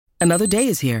Another day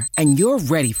is here, and you're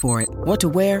ready for it. What to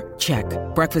wear? Check.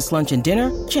 Breakfast, lunch, and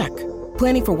dinner? Check.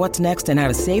 Planning for what's next and how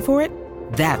to save for it?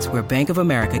 That's where Bank of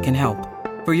America can help.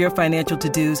 For your financial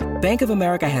to-dos, Bank of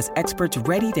America has experts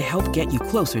ready to help get you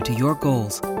closer to your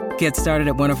goals. Get started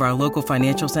at one of our local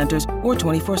financial centers or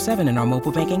 24/7 in our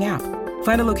mobile banking app.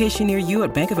 Find a location near you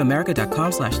at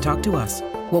bankofamerica.com/talktous.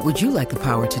 What would you like the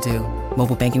power to do?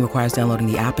 Mobile banking requires downloading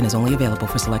the app and is only available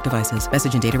for select devices.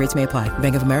 Message and data rates may apply.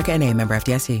 Bank of America N.A., member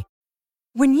FDIC.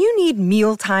 When you need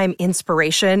mealtime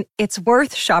inspiration, it's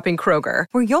worth shopping Kroger,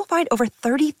 where you'll find over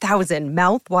 30,000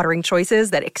 mouth-watering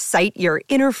choices that excite your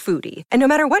inner foodie. And no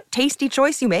matter what tasty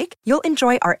choice you make, you'll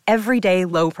enjoy our everyday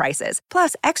low prices,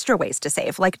 plus extra ways to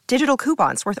save, like digital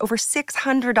coupons worth over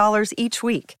 $600 each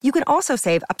week. You can also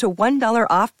save up to $1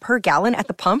 off per gallon at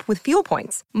the pump with fuel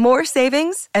points. More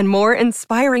savings and more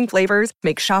inspiring flavors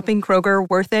make shopping Kroger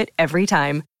worth it every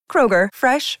time. Kroger,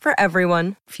 fresh for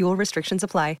everyone. Fuel restrictions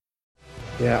apply.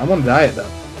 Yeah, I'm on a diet though.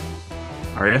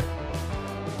 Are you?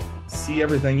 See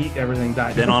everything, eat everything,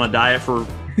 diet. Been on a diet for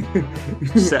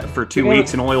 2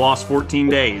 weeks and only lost 14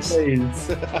 days.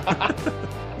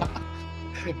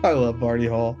 I love Barney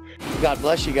Hall. God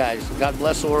bless you guys. God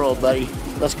bless the world, buddy.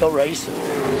 Let's go racing.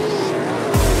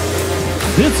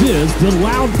 This is the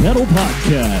Loud Pedal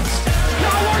Podcast.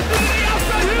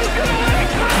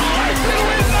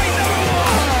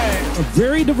 A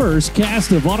very diverse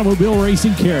cast of automobile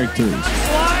racing characters.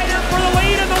 Slider for the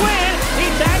lead in the win. He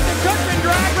tagged the Cookman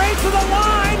drag race to the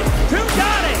line. Who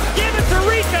got it? Give it to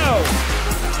Rico.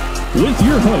 With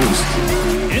your host,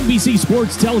 NBC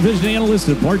Sports television analyst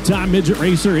and part-time midget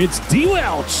racer, it's D.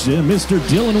 Welch and Mr.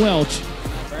 Dylan Welch.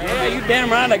 Yeah, you damn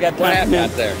right I got time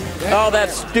out there. Oh, that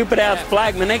stupid-ass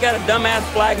flagman. They got a dumbass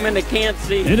flagman that can't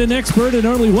see. And an expert in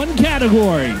only one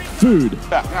category, food.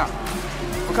 Yeah.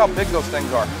 Look how big those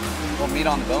things are. Little meat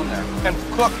on the bone there. And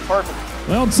cooked perfect.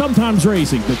 Well, sometimes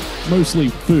racing, but mostly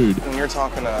food. When you're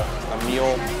talking a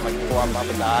meal, like before I'm about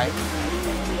to die,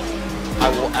 I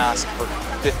will ask for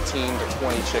 15 to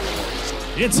 20 chicken wings.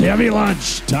 It's Heavy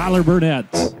Lunch, Tyler Burnett.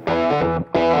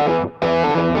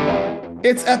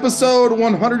 It's episode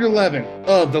 111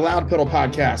 of the Loud Pedal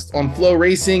Podcast on Flow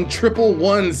Racing Triple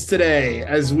Ones today,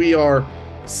 as we are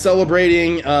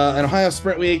celebrating an Ohio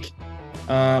Sprint Week.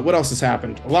 What else has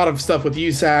happened? A lot of stuff with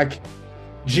USAC.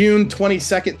 June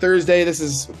 22nd, Thursday. This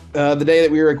is the day that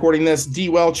we were recording this. D.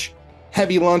 Welch,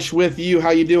 Heavy Lunch with you.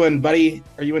 How you doing, buddy?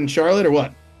 Are you in Charlotte or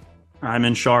what? I'm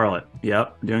in Charlotte.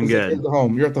 Yep, doing good. At the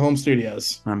home. You're at the home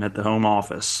studios. I'm at the home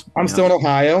office. I'm still in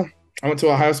Ohio. I went to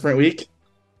Ohio Sprint Week,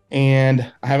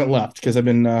 and I haven't left because I've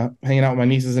been hanging out with my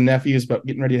nieces and nephews, but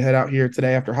getting ready to head out here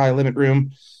today after High Limit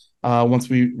Room once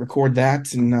we record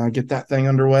that and get that thing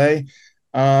underway.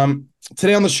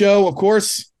 Today on the show, of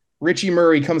course, Richie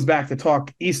Murray comes back to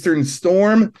talk Eastern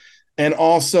Storm and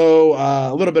also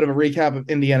a little bit of a recap of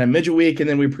Indiana Midget Week, and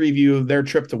then we preview their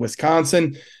trip to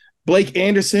Wisconsin. Blake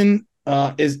Anderson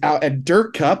is out at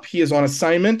Dirt Cup. He is on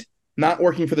assignment, not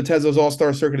working for the Tezos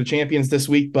All-Star Circuit of Champions this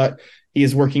week, but he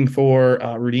is working for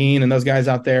Rudine and those guys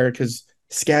out there because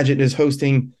Skagit is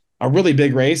hosting a really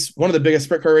big race, one of the biggest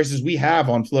sprint car races we have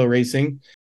on Flow Racing.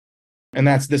 And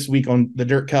that's this week on the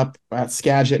Dirt Cup at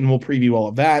Skagit, and we'll preview all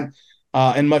of that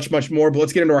and much, much more. But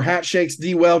let's get into our hat shakes.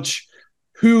 D. Welch,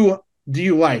 who do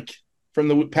you like from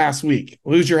the past week?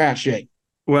 Who's your hat shake?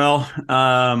 Well,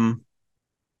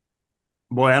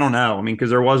 boy, I don't know. I mean, because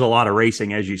there was a lot of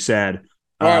racing, as you said.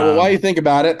 All right, well, while you think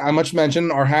about it, I must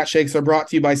mention our hat shakes are brought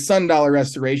to you by Sundollar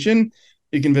Restoration.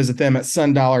 You can visit them at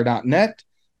sundollar.net.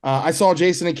 I saw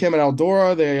Jason and Kim at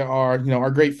Eldora. They are,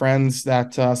 our great friends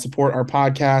that support our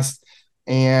podcast.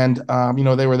 And,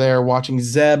 they were there watching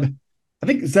Zeb. I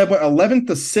think Zeb went 11th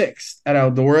to 6th at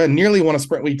Eldora and nearly won a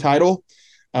Sprint Week title.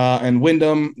 And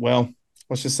Wyndham, well,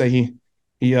 let's just say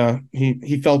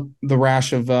he felt the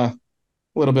rash of a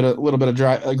little bit of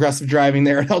aggressive driving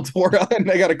there at Eldora, and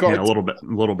they got a car. Yeah, a little bit.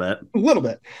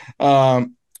 Car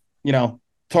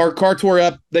tore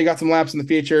up. They got some laps in the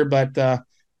future, but not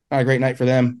a great night for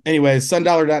them. Anyways,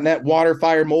 sundollar.net, water,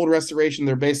 fire, mold restoration.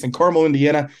 They're based in Carmel,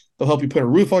 Indiana. They'll help you put a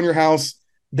roof on your house.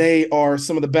 They are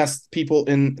some of the best people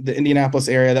in the Indianapolis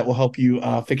area that will help you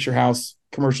fix your house.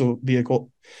 Commercial,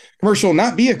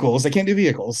 not vehicles. They can't do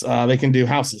vehicles. They can do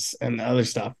houses and other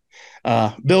stuff.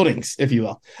 Buildings, if you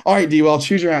will. All right, D. Welch,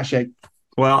 choose your hat shake.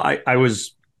 Well, I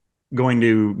was going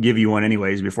to give you one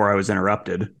anyways before I was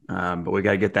interrupted, but we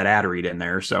got to get that ad read in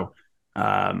there. So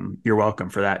you're welcome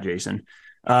for that, Jason.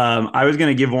 I was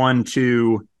going to give one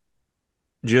to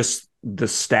just the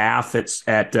staff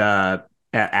at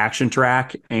Action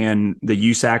Track and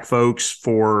the USAC folks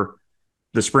for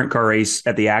the sprint car race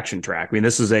at the Action Track. I mean,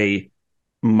 this is a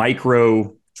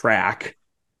micro track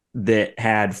that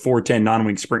had 410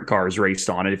 non-wing sprint cars raced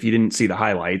on it. If you didn't see the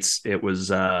highlights, it was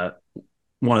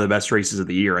one of the best races of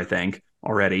the year, I think,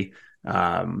 already.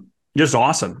 Just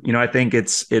awesome. I think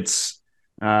it's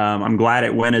I'm glad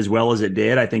it went as well as it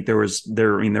did. I think there were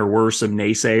some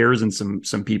naysayers and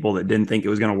some people that didn't think it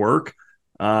was going to work.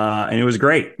 And it was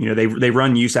great. They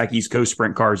run USAC East Coast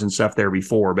sprint cars and stuff there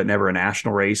before, but never a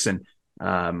national race. And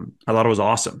I thought it was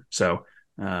awesome. So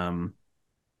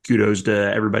kudos to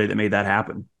everybody that made that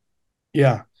happen.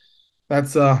 Yeah, that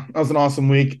was an awesome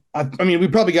week. I mean, we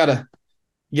probably got to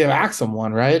give Axum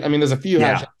one, right? I mean, there's a few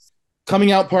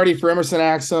coming out party for Emerson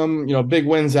Axum, big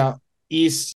wins out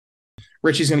east.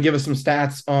 Richie's going to give us some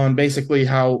stats on basically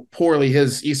how poorly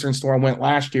his Eastern Storm went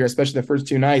last year, especially the first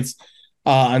 2 nights.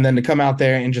 And then to come out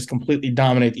there and just completely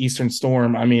dominate the Eastern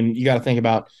Storm. I mean, you got to think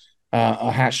about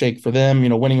a hat shake for them,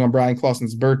 winning on Brian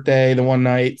Clausen's birthday the one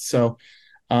night. So,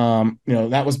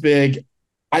 that was big.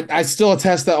 I still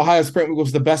attest that Ohio Sprint Week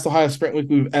was the best Ohio Sprint Week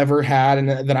we've ever had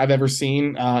and that I've ever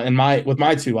seen with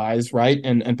my 2 eyes, right?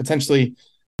 And potentially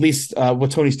at least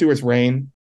with Tony Stewart's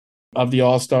reign of the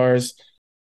All-Stars.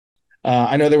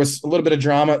 I know there was a little bit of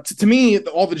drama. To me,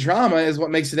 all the drama is what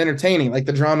makes it entertaining, like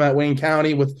the drama at Wayne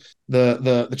County with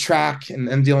the track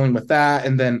and dealing with that.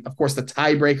 And then, of course, the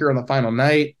tiebreaker on the final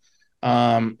night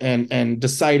and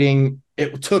deciding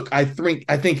it took, I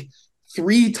think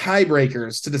 3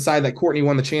 tiebreakers to decide that Courtney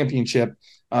won the championship.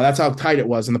 That's how tight it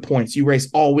was in the points. You race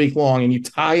all week long and you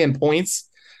tie in points.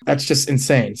 That's just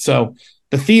insane. So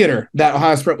the theater that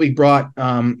Ohio Sprint Week brought,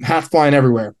 hats flying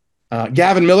everywhere.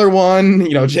 Gavin Miller won,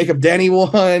 Jacob Denny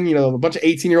won, a bunch of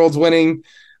 18-year-olds winning.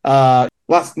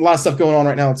 Lots of stuff going on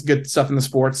right now. It's good stuff in the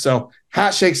sports. So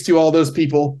hat shakes to all those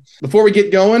people. Before we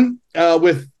get going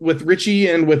with Richie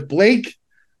and with Blake,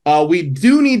 we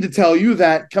do need to tell you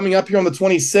that coming up here on the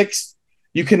 26th,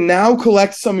 you can now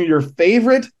collect some of your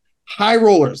favorite high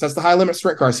rollers. That's the High Limit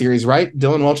Sprint Car Series, right?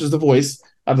 Dylan Welch is the voice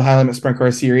of the High Limit Sprint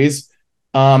Car Series.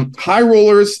 High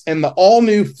rollers and the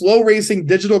all-new Flow Racing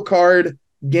digital card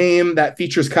game that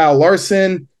features Kyle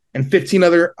Larson and 15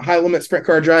 other high limit sprint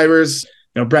car drivers.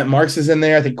 Brent Marks is in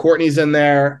there. I think Courtney's in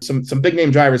there. Some big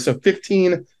name drivers. So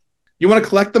 15. You want to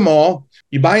collect them all.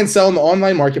 You buy and sell in the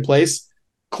online marketplace.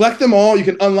 Collect them all. You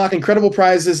can unlock incredible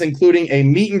prizes, including a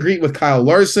meet and greet with Kyle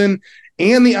Larson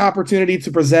and the opportunity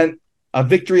to present a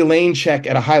victory lane check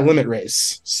at a high limit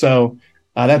race. So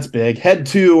that's big. Head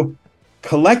to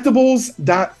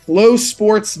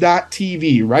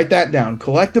collectibles.flowsports.tv. Write that down.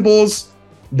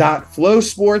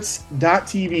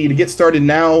 Collectibles.flowsports.tv to get started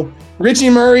now. Richie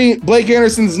Murray, Blake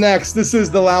Anderson's next. This is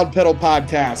the Loud Pedal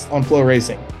Podcast on Flow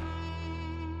Racing.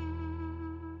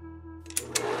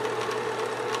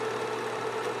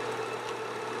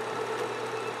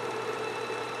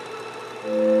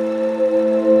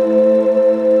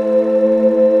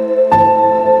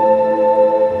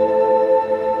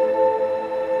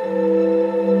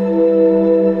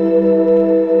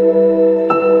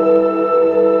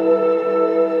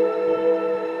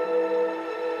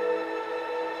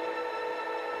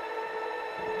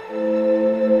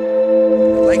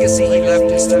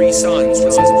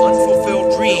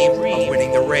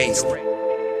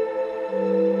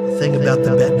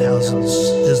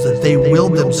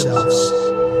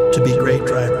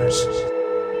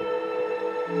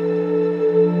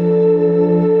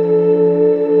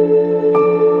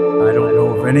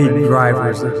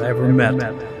 That I've ever met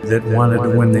that wanted to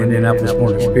win the Indianapolis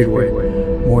Motor Speedway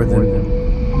more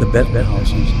than the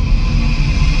Bettenhauses.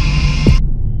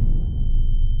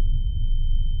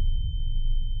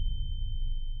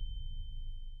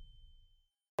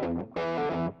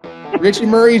 Richie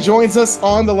Murray joins us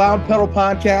on the Loud Pedal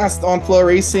Podcast on Flow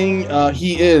Racing.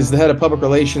 He is the head of public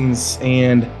relations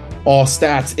and all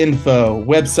stats, info,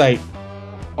 website,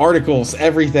 articles,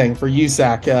 everything for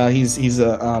USAC. He's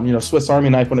a Swiss Army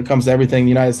knife when it comes to everything the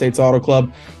United States Auto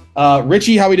Club.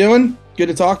 Richie, how we doing? Good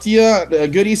to talk to you. A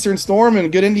good Eastern Storm and a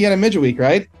good Indiana Midget Week,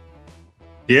 right?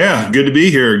 Yeah, good to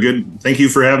be here. Good. Thank you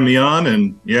for having me on.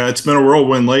 And yeah, it's been a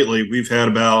whirlwind lately. We've had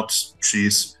about,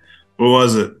 what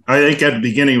was it? I think at the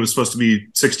beginning it was supposed to be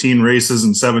 16 races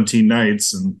and 17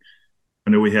 nights. And I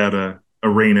know we had a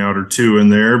rain out or 2 in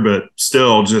there, but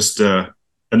still just a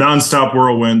nonstop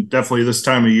whirlwind, definitely this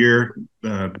time of year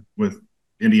with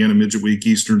Indiana Midget Week,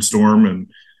 Eastern Storm, and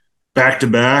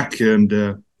back-to-back.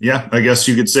 And, yeah, I guess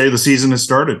you could say the season has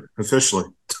started officially.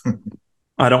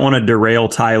 I don't want to derail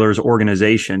Tyler's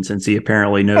organization since he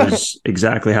apparently knows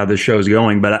exactly how this show is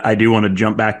going, but I do want to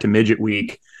jump back to Midget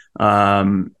Week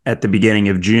at the beginning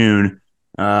of June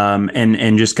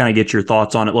and just kind of get your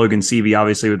thoughts on it. Logan Seavey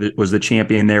obviously was the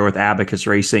champion there with Abacus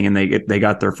Racing, and they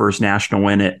got their first national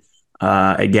win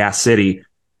at Gas City.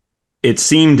 it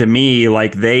seemed to me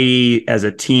like they, as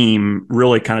a team,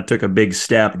 really kind of took a big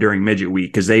step during midget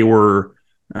week because they were.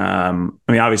 I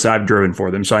mean, obviously, I've driven for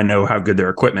them, so I know how good their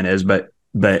equipment is. But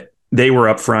they were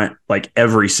up front like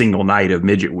every single night of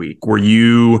midget week. Were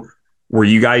you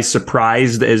guys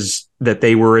surprised as that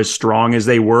they were as strong as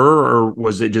they were, or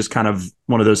was it just kind of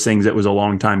one of those things that was a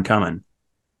long time coming?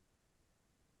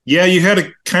 Yeah, you had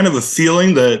a kind of a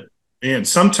feeling that, man, at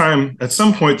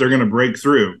some point they're going to break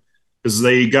through, because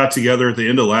they got together at the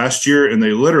end of last year and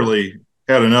they literally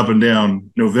had an up and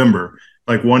down November.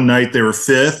 Like one night they were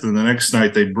fifth and the next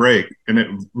night they'd break, and it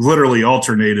literally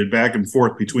alternated back and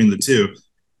forth between the two.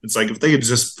 It's like if they could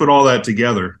just put all that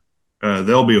together,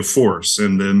 they'll be a force.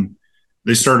 And then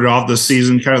they started off the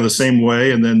season kind of the same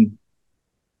way, and then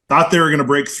thought they were going to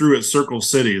break through at Circle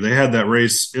City. They had that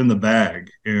race in the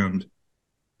bag, and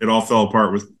it all fell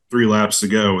apart with 3 laps to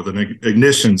go with an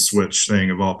ignition switch thing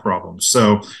of all problems.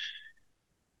 So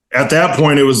at that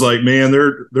point, it was like, man,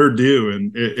 they're due.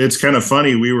 And it's kind of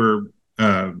funny. We were,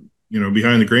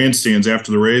 behind the grandstands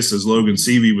after the race as Logan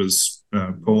Seavey was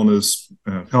pulling his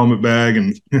helmet bag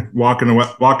and walking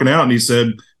out, and he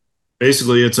said,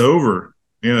 basically, it's over.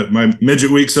 My midget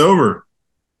week's over.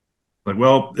 Like,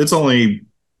 well, it's only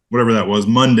whatever that was,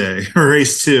 Monday,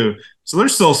 race 2. So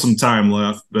there's still some time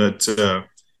left. But,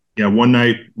 one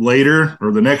night later,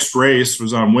 or the next race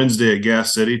was on Wednesday at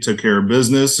Gas City, took care of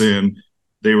business, and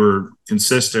they were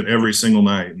consistent every single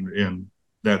night. And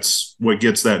that's what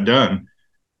gets that done.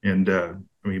 And,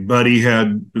 Buddy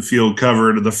had the field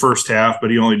covered the first half, but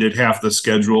he only did half the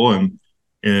schedule.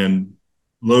 And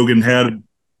Logan had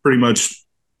pretty much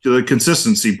the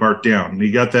consistency part down. And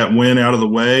he got that win out of the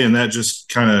way, and that just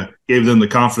kind of gave them the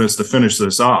confidence to finish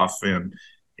this off. And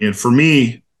for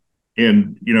me,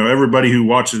 and, everybody who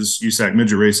watches USAC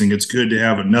midget racing, it's good to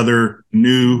have another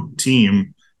new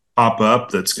team pop up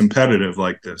that's competitive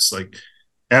like this. Like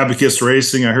Abacus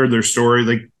Racing, I heard their story.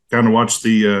 They kind of watched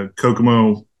the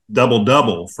Kokomo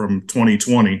double-double from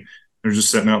 2020. They're just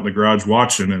sitting out in the garage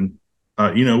watching, and,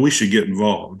 we should get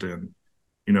involved. And,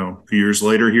 a few years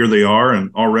later, here they are,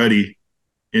 and already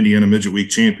Indiana Midget Week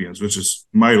champions, which is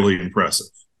mightily impressive.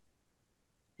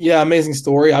 Yeah, amazing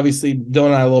story. Obviously, Dylan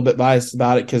and I are a little bit biased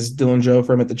about it because Dylan drove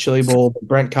for him at the Chili Bowl.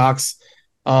 Brent Cox,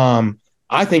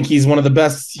 I think he's one of the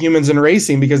best humans in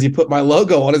racing because he put my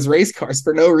logo on his race cars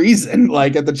for no reason,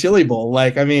 like at the Chili Bowl.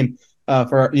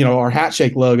 For our hat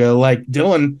shake logo. Like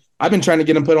Dylan, I've been trying to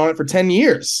get him put on it for 10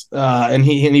 years, and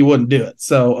he wouldn't do it.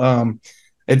 So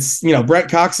it's Brent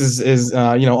Cox is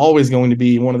always going to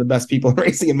be one of the best people in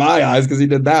racing in my eyes because he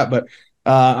did that. But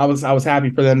I was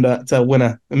happy for them to win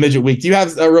a midget week. Do you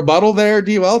have a rebuttal there,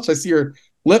 D. Welch? I see your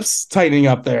lips tightening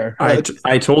up there.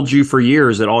 I told you for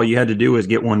years that all you had to do was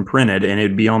get one printed and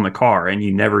it'd be on the car, and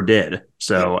you never did.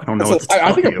 So I don't know.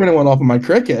 I think I printed one off of my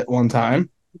Cricket one time.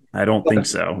 I don't think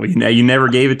so. You never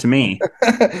gave it to me.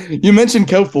 You mentioned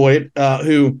Kofoid,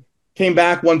 who came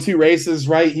back, won 2 races,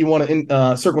 right? He won in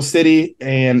Circle City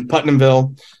and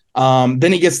Putnamville.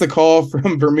 Then he gets the call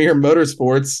from Vermeer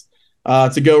Motorsports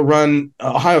to go run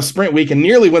Ohio Sprint Week, and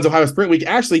nearly wins Ohio Sprint Week,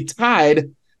 actually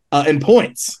tied in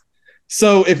points.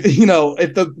 So if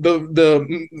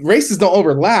the races don't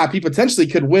overlap, he potentially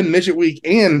could win Midget Week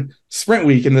and Sprint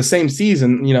Week in the same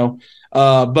season,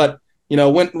 but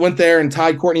went there and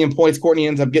tied Courtney in points. Courtney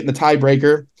ends up getting the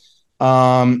tiebreaker.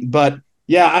 But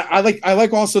yeah, I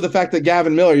like also the fact that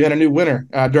Gavin Miller, you had a new winner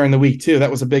during the week too.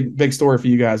 That was a big story for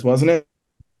you guys, wasn't it?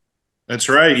 That's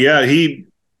right. Yeah, he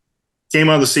came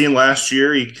on the scene last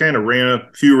year. He kind of ran a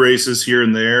few races here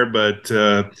and there, but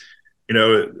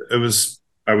it was,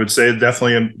 I would say,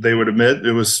 definitely, they would admit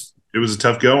it was a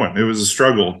tough going. It was a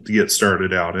struggle to get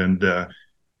started out. And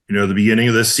the beginning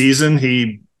of this season,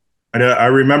 I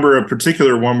remember a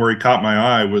particular one where he caught my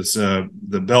eye was the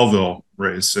Belleville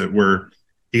race where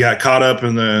he got caught up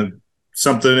in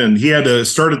something, and he had to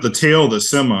start at the tail of the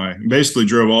semi, basically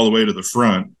drove all the way to the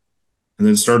front, and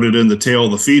then started in the tail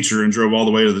of the feature and drove all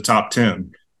the way to the top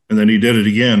 10. And then he did it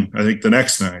again, I think, the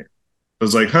next night. I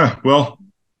was like, well,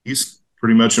 he's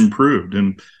pretty much improved.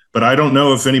 But I don't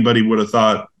know if anybody would have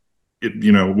thought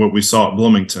what we saw at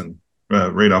Bloomington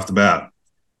right off the bat.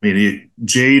 I mean,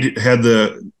 Jade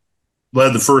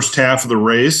led the first half of the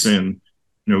race, and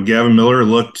Gavin Miller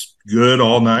looked good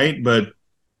all night, but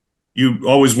you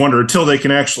always wonder until they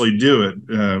can actually do it.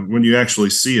 When you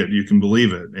actually see it, you can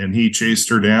believe it. And he chased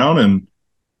her down and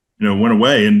went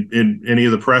away. And any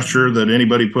of the pressure that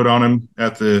anybody put on him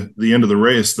at the end of the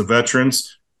race, the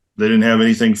veterans, they didn't have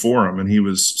anything for him, and he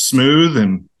was smooth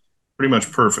and pretty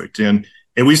much perfect. And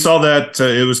we saw that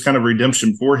it was kind of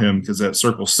redemption for him, because at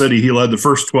Circle City, he led the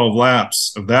first 12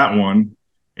 laps of that one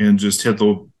and just hit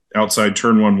the outside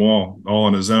turn one wall all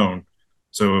on his own.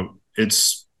 So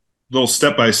it's a little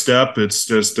step by step. It's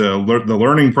just the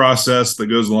learning process that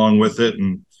goes along with it.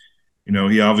 And,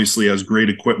 he obviously has great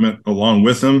equipment along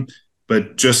with him,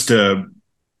 but just to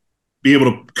be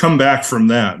able to come back from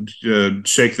that,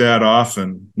 shake that off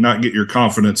and not get your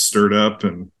confidence stirred up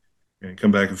and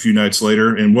come back a few nights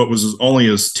later. And what was only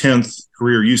his 10th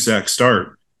career USAC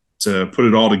start, to put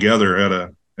it all together at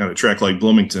a track like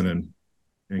Bloomington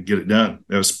and get it done.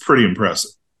 That was pretty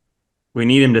impressive. We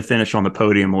need him to finish on the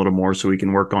podium a little more so we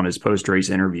can work on his post-race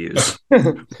interviews. We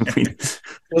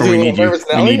need you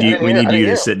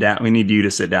to sit down. We need you to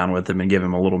sit down with him and give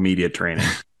him a little media training.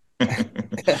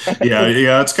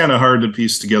 Yeah, it's kind of hard to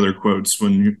piece together quotes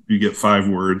when you get 5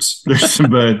 words,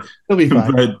 but he'll be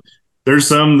fine. But there's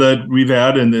some that we've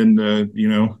had, and then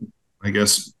I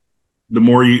guess the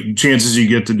more chances you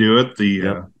get to do it,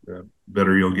 the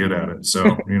better you'll get at it.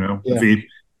 So if he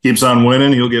keeps on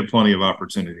winning, he'll get plenty of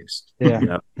opportunities.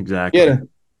 Yeah, exactly.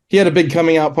 He had a big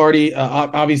coming out party.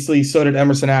 Obviously, so did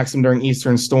Emerson Axum during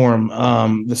Eastern Storm.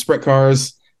 The sprint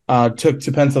cars took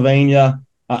to Pennsylvania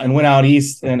and went out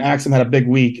east, and Axum had a big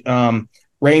week.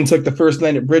 Rain took the first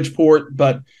night at Bridgeport,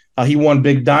 but he won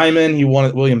Big Diamond. He won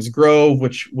at Williams Grove,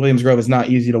 which Williams Grove is not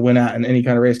easy to win at in any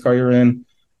kind of race car you're in.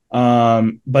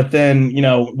 But then,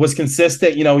 was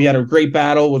consistent. He had a great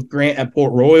battle with Grant at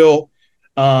Port Royal.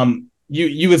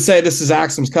 You would say this is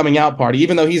Axum's coming out party,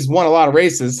 even though he's won a lot of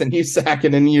races and he's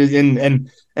sacking in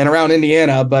around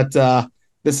Indiana. But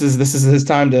this is his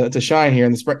time to shine here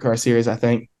in the sprint car series, I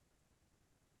think.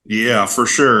 Yeah, for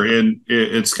sure. And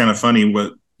it's kind of funny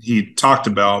what he talked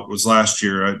about was last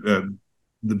year,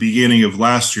 the beginning of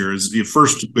last year, is the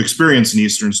first experience in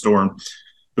Eastern Storm.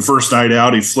 The first night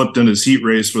out, he flipped in his heat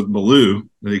race with Baloo.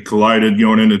 They collided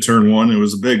going into turn one. It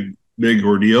was a big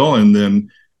ordeal. And then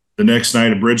the next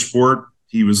night at Bridgeport,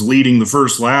 he was leading the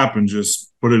first lap and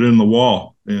just put it in the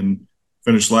wall and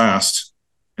finished last.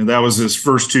 And that was his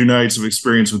first 2 nights of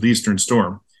experience with Eastern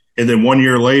Storm. And then 1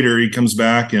 year later, he comes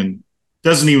back and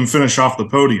doesn't even finish off the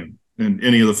podium in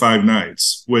any of the 5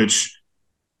 nights, which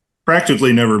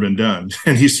practically never been done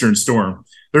in Eastern Storm.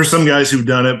 There's some guys who've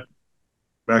done it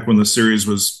back when the series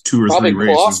was 2 or Probably 3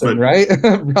 races. Clausen, right?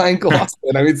 Brian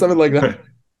Clausen. I mean, something like that.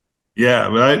 Yeah,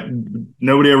 but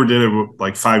nobody ever did it with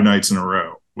like 5 nights in a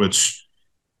row, which,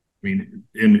 and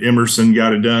Emerson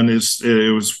got it done.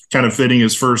 It was kind of fitting.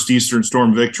 His first Eastern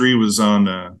Storm victory was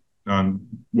on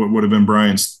what would have been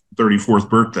Brian's 34th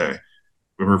birthday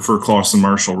for Clausen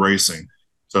Marshall Racing.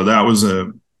 So that was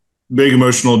a big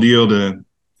emotional deal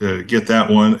to get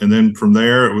that one. And then from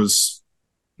there, it was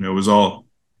all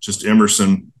just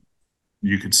Emerson.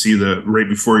 You could see right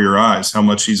before your eyes how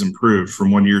much he's improved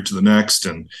from 1 year to the next.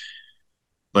 And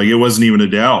like, it wasn't even a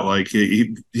doubt. Like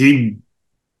he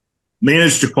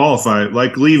managed to qualify,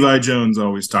 like Levi Jones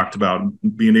always talked about,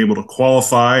 being able to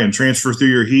qualify and transfer through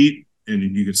your heat,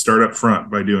 and you could start up front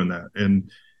by doing that.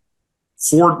 And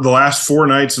for the last 4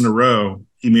 nights in a row,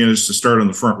 he managed to start on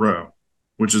the front row,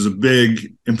 which is a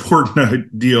big,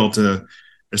 important deal to,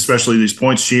 especially these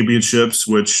points championships,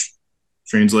 which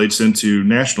translates into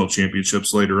national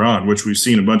championships later on, which we've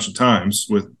seen a bunch of times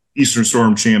with Eastern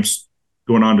Storm champs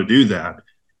going on to do that.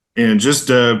 And just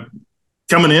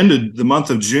coming into the month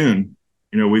of June,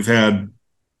 we've had,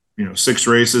 6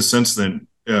 races since then.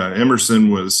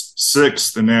 Emerson was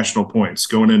 6th in national points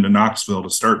going into Knoxville to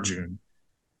start June,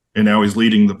 and now he's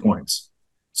leading the points.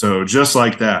 So just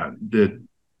like that, it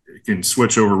can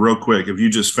switch over real quick. If you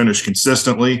just finish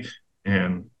consistently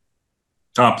and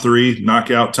top 3,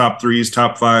 knock out top 3s,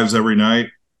 top 5s every night,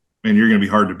 man, you're going to be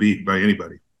hard to beat by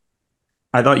anybody.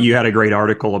 I thought you had a great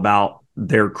article about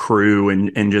their crew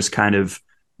and just kind of,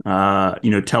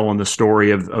 telling the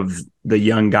story of the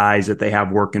young guys that they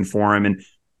have working for him.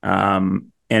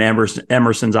 And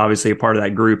Emerson's obviously a part of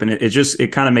that group. And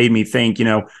it kind of made me think, he's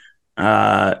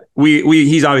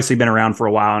obviously been around for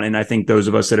a while. And I think those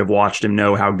of us that have watched him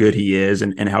know how good he is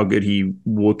and how good he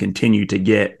will continue to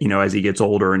get, as he gets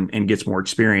older and gets more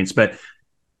experience. But,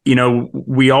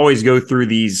 we always go through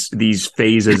these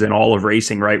phases in all of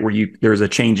racing, right? Where there's a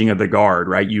changing of the guard,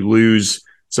 right? You lose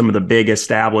some of the big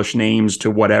established names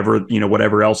to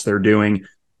whatever else they're doing,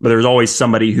 but there's always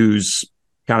somebody who's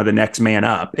kind of the next man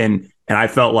up. And I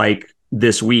felt like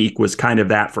this week was kind of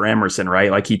that for Emerson, right?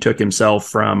 Like he took himself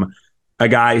from a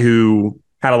guy who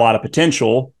had a lot of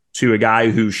potential to a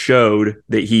guy who showed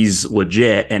that he's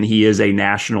legit and he is a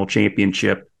national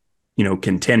championship,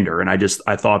 contender. And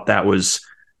I thought that was,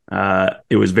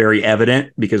 it was very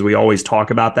evident because we always talk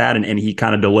about that. And he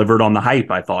kind of delivered on the hype,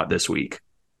 I thought, this week.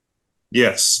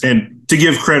 Yes. And to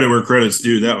give credit where credit's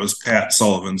due, that was Pat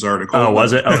Sullivan's article. Oh,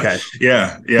 was it? Okay.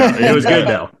 Yeah. It was good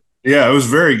though. Yeah, it was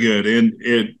very good,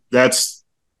 and that's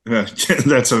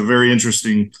that's a very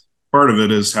interesting part of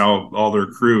it is how all their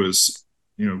crew is,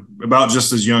 about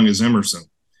just as young as Emerson.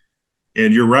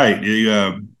 And you're right. He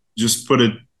just put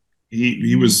it.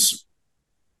 He was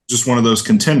just one of those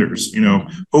contenders.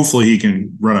 Hopefully he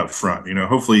can run up front.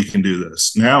 Hopefully he can do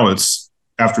this. Now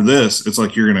after this, it's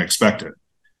like you're going to expect it.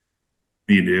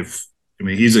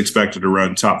 He's expected to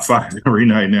run top 5 every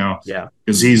night now. Yeah,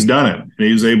 because he's done it, and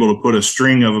he was able to put a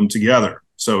string of them together.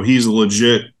 So he's a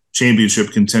legit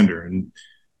championship contender. And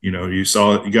you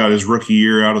saw he got his rookie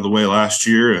year out of the way last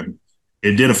year, and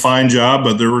it did a fine job.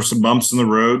 But there were some bumps in the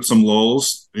road, some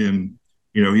lulls, and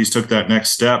he's took that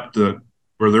next step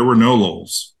where there were no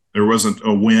lulls. There wasn't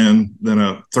a win, then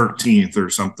a 13th or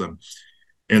something.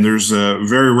 And there's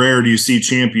very rare do you see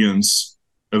champions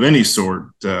of any sort,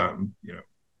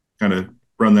 kind of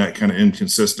run that kind of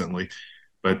inconsistently.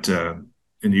 But and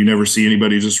you never see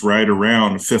anybody just ride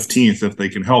around 15th if they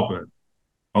can help it.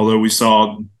 Although we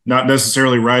saw not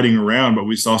necessarily riding around, but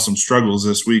we saw some struggles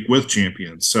this week with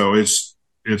champions. So it's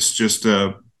just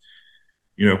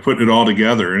putting it all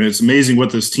together, and it's amazing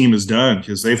what this team has done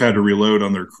because they've had to reload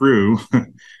on their crew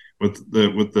with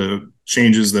the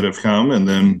changes that have come, and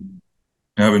then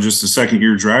having just a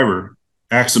second-year driver.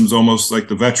 Axum's almost like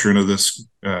the veteran of this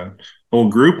whole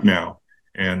group now,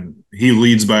 and he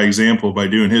leads by example by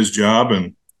doing his job,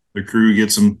 and the crew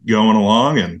gets him going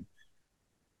along. And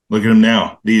look at him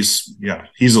now. He's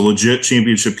a legit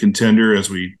championship contender as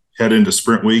we head into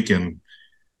sprint week, and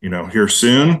here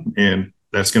soon. And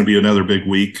that's going to be another big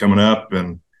week coming up,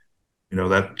 and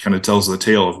that kind of tells the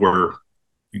tale of where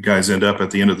you guys end up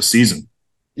at the end of the season.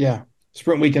 Yeah,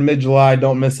 sprint week in mid-July.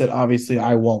 Don't miss it. Obviously,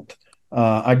 I won't.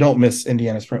 I don't miss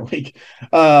Indiana Sprint Week.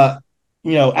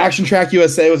 Action Track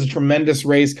USA was a tremendous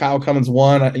race. Kyle Cummins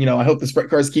won. I hope the sprint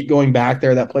cars keep going back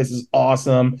there. That place is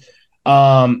awesome.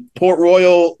 Port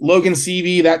Royal, Logan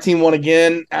Seavey, that team won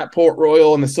again at Port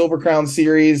Royal in the Silver Crown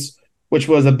Series, which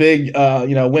was a big,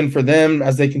 win for them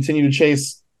as they continue to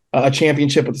chase a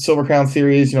championship with the Silver Crown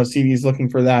Series. Seavey's looking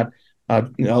for that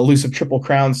elusive Triple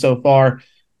Crown so far.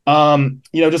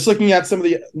 Just looking at some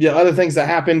of the other things that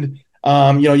happened.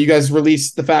 You guys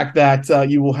released the fact that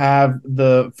you will have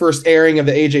the first airing of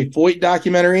the AJ Foyt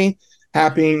documentary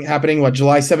happening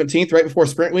July 17th, right before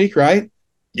Sprint Week, right?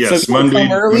 Yes, so Monday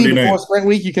before night. Sprint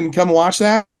Week, you can come watch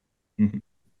that. Mm-hmm.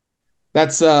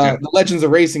 That's the Legends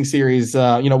of Racing series.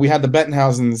 We had the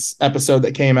Bettenhausen's episode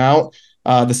that came out.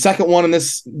 The second one in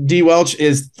this D Welch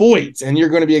is Foyt, and you're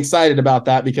going to be excited about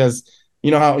that because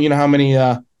you know how many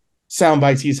sound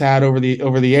bites he's had over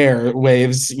the air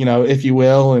waves, if you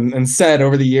will, and said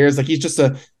over the years. Like, he's just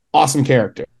an awesome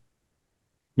character.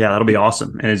 Yeah, that'll be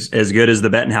awesome. And as good as the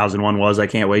Bettenhausen one was, I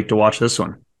can't wait to watch this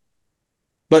one.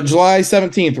 But July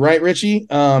 17th, right, Richie?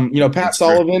 Pat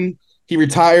Sullivan, he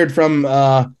retired from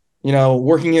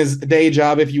working his day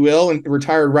job, if you will, and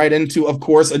retired right into, of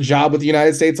course, a job with the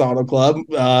United States Auto Club.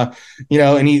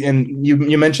 And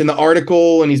you mentioned the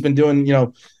article, and he's been doing,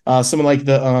 some of like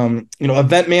the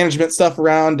event management stuff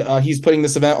around. He's putting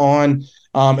this event on.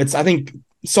 I think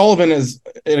Sullivan is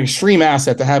an extreme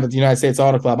asset to have at the United States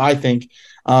Auto Club, I think.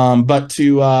 But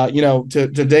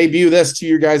to debut this to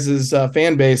your guys'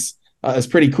 fan base is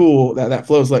pretty cool. That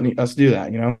Flo's letting us do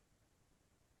that,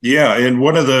 Yeah, and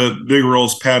one of the big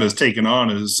roles Pat has taken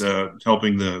on is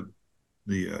helping the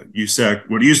USAC,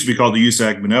 what used to be called the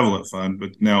USAC Benevolent Fund,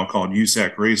 but now called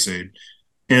USAC Race Aid.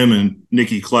 Him and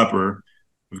Nikki Klepper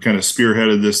have kind of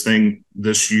spearheaded this thing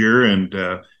this year, and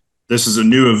this is a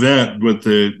new event with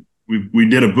we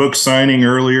did a book signing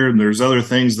earlier, and there's other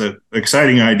things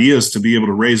exciting ideas to be able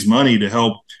to raise money to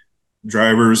help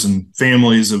drivers and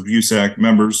families of USAC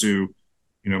members who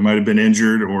might have been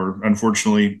injured or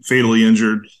unfortunately fatally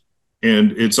injured.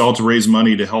 And it's all to raise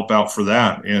money to help out for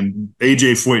that. And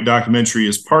AJ Foyt documentary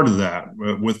is part of that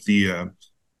with the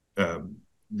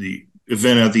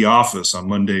event at the office on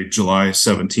Monday, July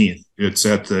 17th. It's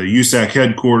at the USAC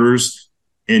headquarters,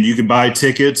 and you can buy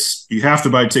tickets. You have to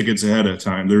buy tickets ahead of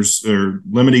time. They're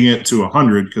limiting it to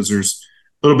 100 because there's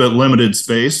a little bit limited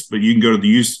space, but you can go to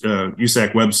the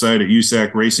USAC website at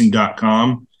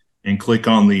usacracing.com and click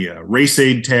on the Race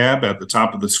Aid tab at the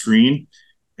top of the screen,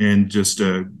 and just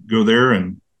go there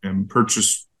and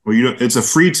purchase. Well, it's a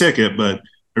free ticket, but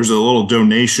there's a little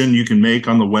donation you can make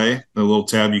on the way, the little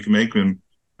tab you can make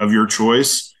of your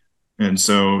choice. And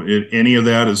so any of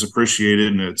that is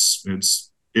appreciated, and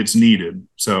it's needed.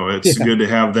 So it's good to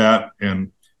have that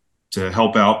and to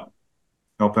help out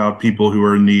people who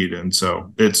are in need. And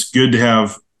so it's good to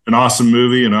have an awesome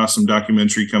movie, an awesome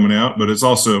documentary coming out, but it's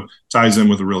also ties in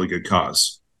with a really good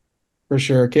cause. For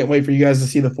sure. Can't wait for you guys to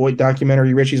see the Foyt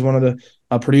documentary. Richie's one of the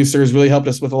producers, really helped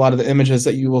us with a lot of the images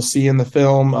that you will see in the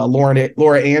film.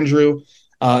 Laura Andrew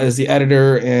is the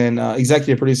editor and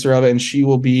executive producer of it, and she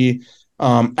will be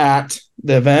at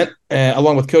the event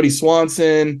along with Cody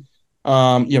Swanson.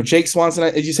 Jake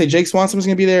Swanson. Did you say Jake Swanson was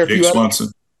going to be there? Jake Swanson.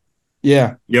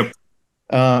 Yeah. Yep.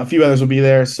 A few others will be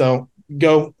there. So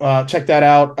go check that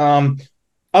out.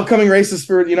 Upcoming races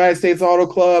for the United States Auto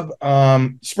Club.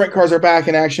 Sprint cars are back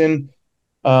in action.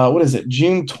 What is it?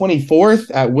 June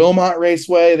 24th at Wilmot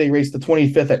Raceway. They race the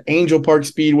 25th at Angel Park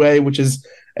Speedway, which is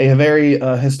a very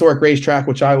historic racetrack,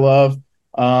 which I love.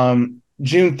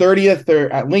 June 30th,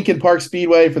 they're at Lincoln Park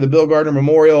Speedway for the Bill Gardner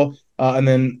Memorial. And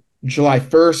then July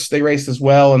 1st, they race as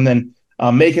well. And then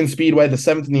Macon Speedway, the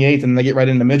 7th and the 8th, and they get right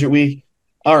into Midget Week.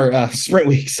 Or Sprint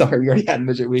Week, sorry, we already had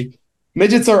Midget Week.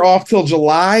 Midgets are off till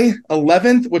July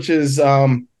 11th, which is,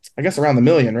 I guess, around the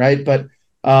million, right? But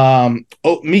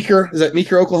Meeker, is that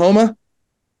Meeker, Oklahoma?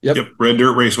 Yep. Red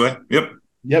Dirt Raceway.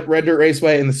 Yep, Red Dirt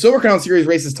Raceway. And the Silver Crown Series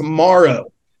races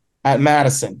tomorrow at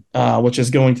Madison, which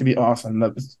is going to be awesome.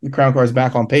 The Crown Car is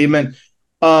back on pavement.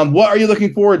 What are you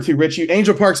looking forward to, Richie?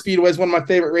 Angel Park Speedway is one of my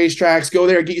favorite racetracks. Go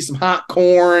there, get you some hot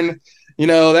corn.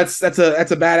 That's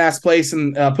a badass place,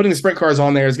 and putting the sprint cars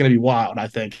on there is going to be wild, I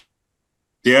think.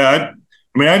 Yeah,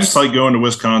 I just like going to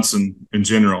Wisconsin in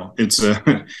general. It's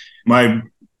my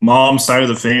mom's side of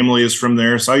the family is from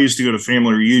there, so I used to go to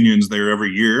family reunions there every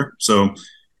year. So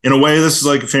in a way, this is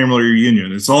like a family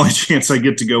reunion. It's the only chance I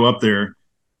get to go up there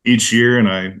each year, and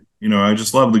I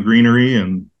just love the greenery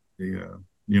and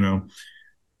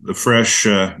the fresh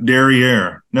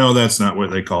derriere. No, that's not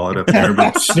what they call it up there,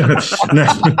 but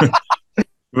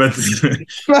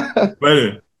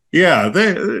but yeah,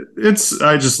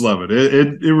 I just love it.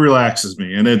 It relaxes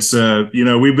me, and it's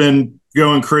we've been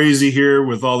going crazy here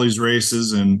with all these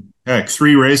races, and heck,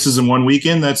 3 races in one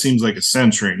weekend, that seems like a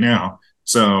cinch right now.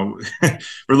 So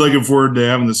we're looking forward to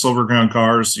having the Silver Crown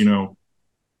cars,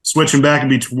 switching back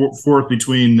and forth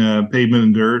between pavement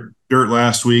and dirt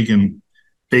last week and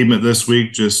pavement this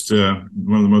week. Just one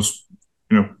of the most,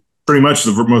 pretty much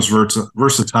the most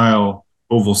versatile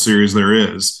oval series there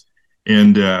is.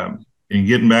 And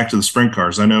getting back to the sprint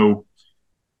cars, I know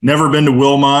never been to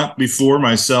Wilmot before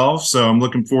myself, so I'm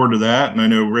looking forward to that. And I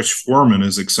know Rich Foreman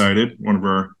is excited, one of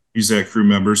our USAC crew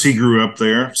members. He grew up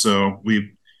there, so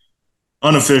we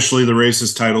unofficially, the race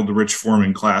is titled the Rich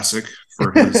Foreman Classic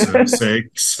for his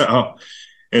sake. So,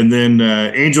 and then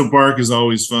Angel Park is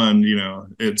always fun.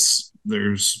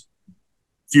 There's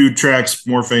few tracks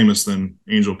more famous than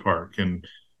Angel Park, and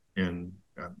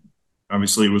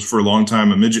obviously it was for a long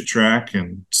time a midget track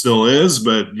and still is,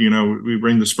 but we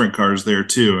bring the sprint cars there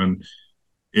too, and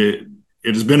it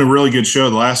has been a really good show.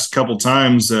 The last couple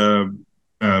times,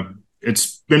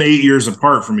 it's been 8 years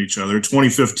apart from each other.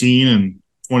 2015 and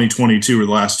 2022 were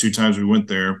the last 2 times we went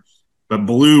there, but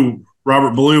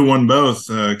Robert Ballou won both,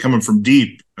 coming from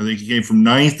deep. I think he came from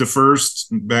 9th to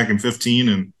 1st back in 15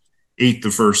 and 8th to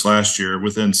 1st last year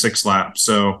within 6 laps.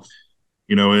 So,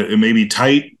 it may be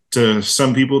tight to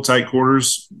some people, tight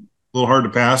quarters, a little hard to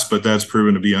pass, but that's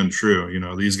proven to be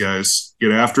untrue. These guys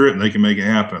get after it and they can make it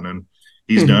happen. And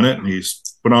he's done it, and he's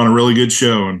put on a really good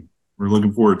show, and we're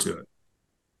looking forward to it.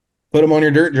 Put him on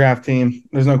your dirt draft team.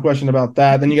 There's no question about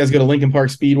that. Then you guys go to Lincoln Park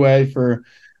Speedway for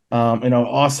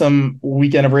awesome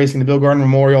weekend of racing, the Bill Gardner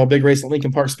Memorial, big race at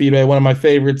Lincoln Park Speedway, one of my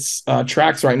favorites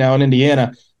tracks right now in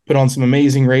Indiana. Put on some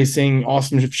amazing racing,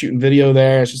 awesome shooting video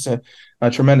there. It's just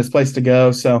a tremendous place to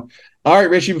go. So, all right,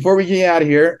 Richie, before we get out of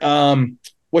here,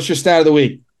 what's your stat of the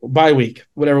week, bye week,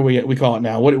 whatever we call it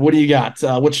now? What do you got?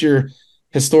 What's your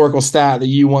historical stat that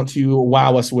you want to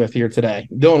wow us with here today?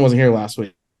 Dylan wasn't here last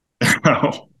week.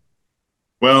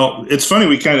 Well, it's funny,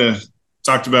 we kind of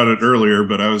talked about it earlier,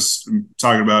 but I was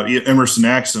talking about Emerson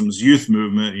Axsom's youth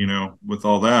movement, with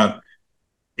all that.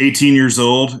 18 years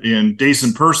old, and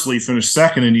Dason Pursley finished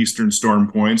 2nd in Eastern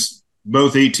Storm points,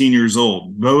 both 18 years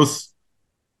old. Both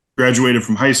graduated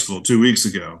from high school 2 weeks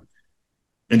ago.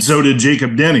 And so did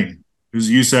Jacob Denning, who's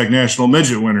a USAC National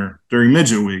Midget winner during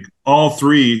Midget Week. All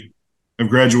 3 have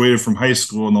graduated from high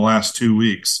school in the last 2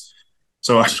 weeks.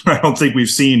 So I don't think we've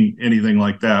seen anything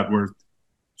like that, where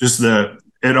just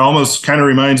it almost kind of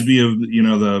reminds me of,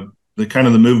 the kind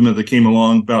of the movement that came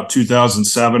along about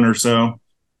 2007 or so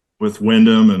with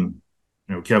Wyndham and,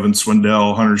 Kevin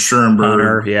Swindell, Hunter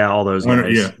Schoenberg. All those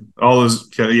guys.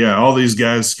 All these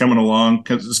guys coming along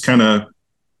just kind of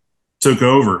took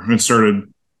over and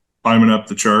started climbing up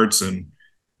the charts, and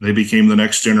they became the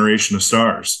next generation of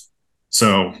stars.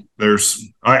 So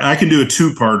I can do a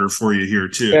 2-parter for you here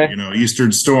too. Okay.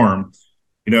 Eastern Storm,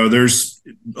 there's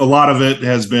a lot of it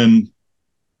has been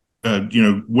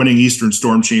winning Eastern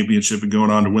Storm Championship and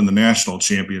going on to win the national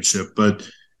championship. But,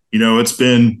 it's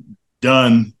been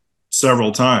done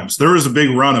several times. There was a big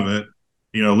run of it.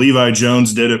 Levi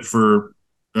Jones did it for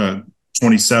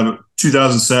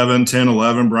 2007, 10,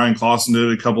 11. Brian Clausen did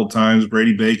it a couple of times.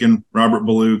 Brady Bacon, Robert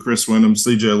Ballou, Chris Wyndham,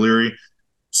 C.J. Leary.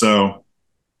 So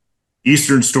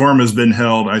Eastern Storm has been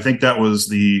held. I think that was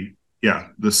the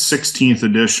 16th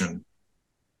edition.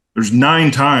 There's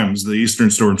 9 times the Eastern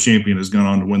Storm champion has gone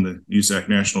on to win the USAC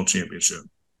National Championship.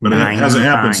 But it hasn't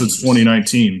happened since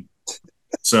 2019.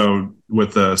 So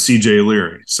with C.J.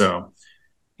 Leary. So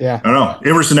yeah, I don't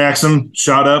know. Emerson Axum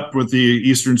shot up with the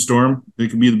Eastern Storm. It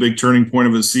could be the big turning point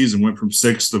of his season. Went from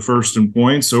 6th to 1st in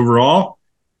points overall.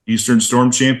 Eastern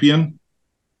Storm champion.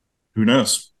 Who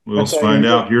knows? We'll find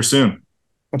out here soon.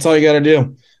 That's all you got to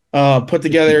do. Put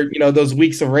together, those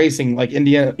weeks of racing like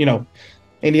Indiana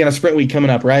Sprint Week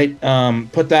coming up, right?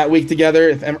 Put that week together.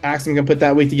 If Axum can put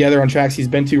that week together on tracks he's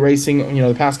been to racing,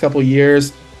 the past couple of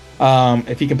years,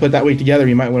 if he can put that week together,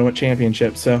 he might win a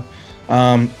championship. So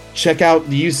check out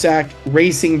the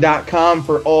USACRacing.com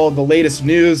for all the latest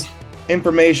news,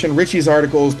 information, Richie's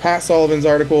articles, Pat Sullivan's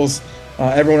articles,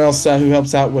 everyone else who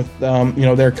helps out with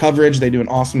their coverage. They do an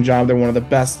awesome job. They're one of the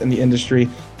best in the industry.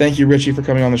 Thank you, Richie, for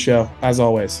coming on the show, as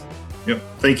always. Yep.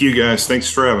 Thank you, guys. Thanks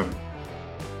for having me.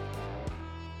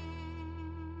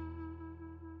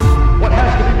 What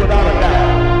has to be without a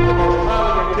doubt the most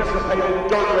highly anticipated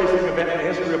dirt racing event in the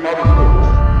history of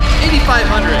motorsports.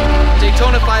 8,500,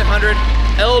 Daytona 500,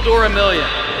 Eldora Million.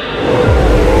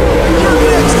 Your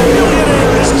next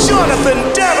millionaire is Jonathan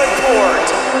Davenport.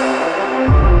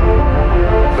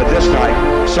 But this night,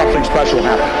 something special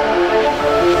happened.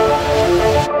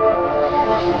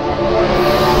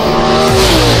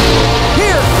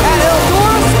 Here at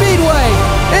Eldora Speedway,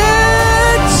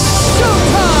 it's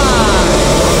showtime!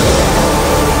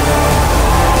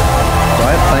 So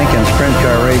I think in sprint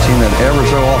car racing that ever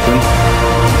so often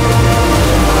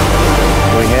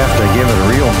we have to give it a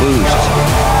real boost.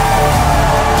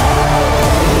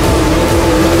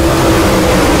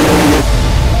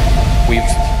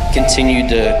 We've continued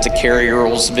to carry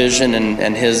Earl's vision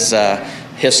and his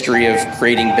history of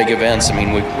creating big events. I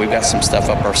mean, we've got some stuff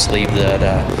up our sleeve that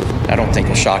I don't think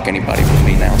will shock anybody when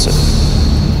we announce it.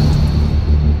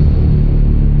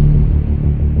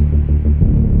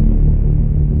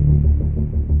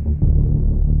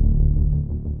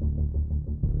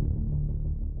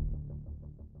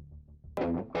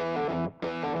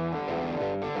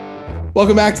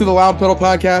 Welcome back to the Loud Pedal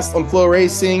Podcast on Flow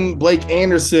Racing. Blake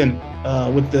Anderson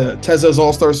with the Tezos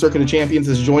All-Star Circuit of Champions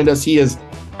has joined us. He is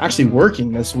actually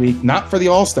working this week, not for the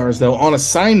All-Stars though, on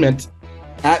assignment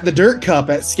at the Dirt Cup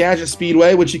at Skagit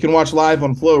Speedway, which you can watch live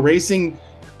on Flow Racing.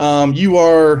 You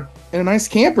are in a nice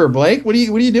camper, Blake. What are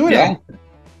you doing? Yeah.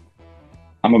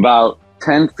 I'm about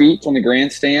 10 feet from the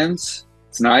grandstands.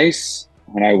 It's nice.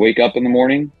 When I wake up in the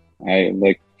morning,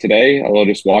 today, I'll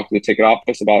just walk to the ticket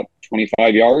office about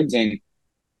 25 yards and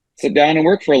sit down and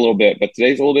work for a little bit. But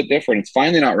today's a little bit different. It's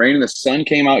finally not raining. The sun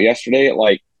came out yesterday at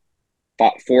 4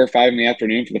 or 5 in the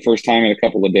afternoon for the first time in a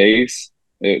couple of days.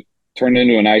 It turned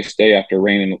into a nice day after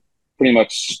raining pretty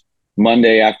much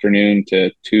Monday afternoon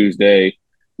to Tuesday,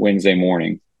 Wednesday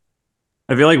morning.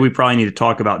 I feel like we probably need to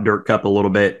talk about Dirt Cup a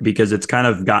little bit because it's kind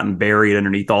of gotten buried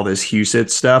underneath all this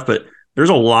Husitz stuff, but there's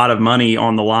a lot of money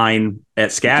on the line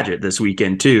at Skagit this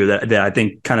weekend too that I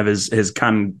think kind of has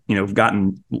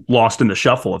gotten lost in the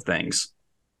shuffle of things.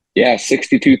 Yeah,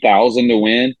 $62,000 to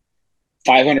win,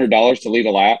 $500 to lead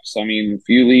a lap. So I mean, if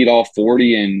you lead all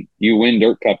 40 and you win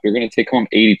Dirt Cup, you're going to take home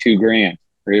 $82,000.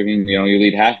 Or even you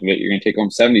lead half of it, you're going to take home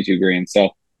 $72,000.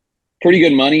 So pretty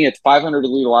good money. It's $500 to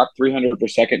lead a lap, $300 for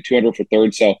second, $200 for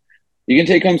third. So you can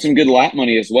take home some good lap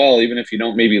money as well, even if you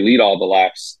don't maybe lead all the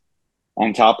laps.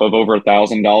 On top of over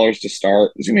 $1,000 to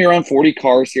start. There's going to be around 40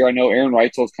 cars here. I know Aaron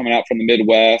Reitzel is coming out from the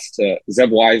Midwest.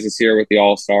 Zeb Wise is here with the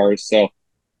All-Stars. So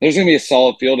there's going to be a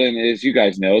solid field. And as you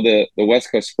guys know, the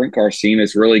West Coast sprint car scene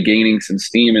is really gaining some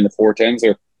steam, and the 410s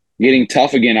are getting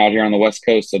tough again out here on the West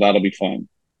Coast. So that'll be fun.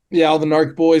 Yeah, all the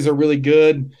NARC boys are really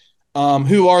good.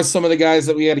 Who are some of the guys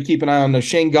that we got to keep an eye on?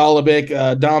 Shane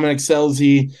Golobic, Dominic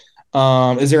Selzy.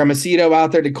 Is there a Macedo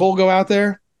out there? Did Cole go out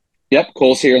there? Yep,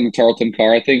 Cole's here in the Tarleton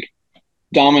car. I think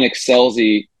Dominic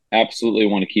Selzy absolutely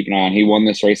want to keep an eye on. He won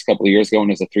this race a couple of years ago and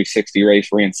it was a 360 race,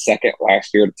 ran second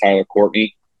last year to Tyler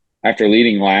Courtney after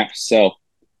leading laps. So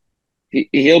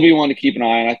he'll be one to keep an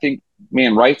eye on. I think,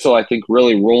 Reitzel,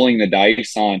 really rolling the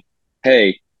dice on,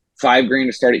 hey, $5,000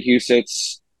 to start at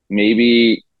Husitz,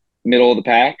 maybe middle of the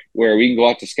pack, where we can go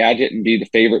out to Skagit and be the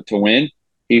favorite to win.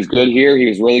 He's good here. He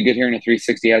was really good here in a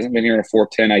 360. He hasn't been here in a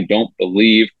 410, I don't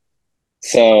believe.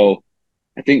 So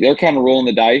I think they're kind of rolling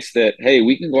the dice that, hey,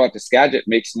 we can go out to Skagit,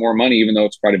 make some more money, even though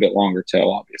it's quite a bit longer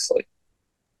tow, obviously.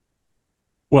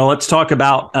 Well, let's talk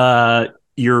about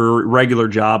your regular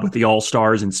job with the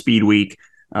All-Stars and Speedweek.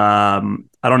 I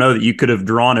don't know that you could have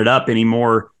drawn it up any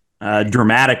more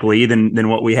dramatically than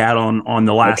what we had on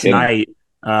the last night.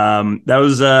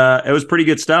 It was pretty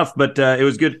good stuff, but it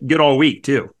was good all week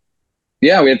too.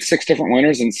 Yeah, we had 6 different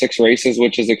winners in 6 races,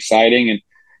 which is exciting. And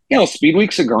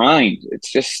Speedweek's a grind. It's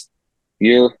just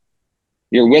you're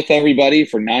with everybody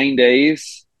for 9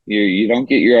 days. You don't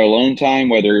get your alone time,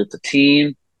 whether it's a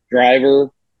team,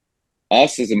 driver,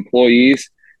 us as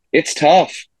employees. It's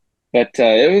tough, but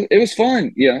it was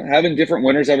fun. Having different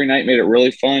winners every night made it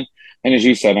really fun. And as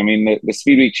you said, I mean, the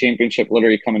Speedweek Championship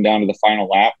literally coming down to the final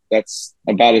lap, that's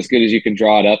about as good as you can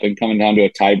draw it up, and coming down to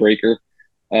a tiebreaker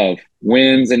of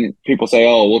wins. And people say,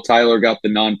 oh, well, Tyler got the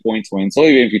non-points win. So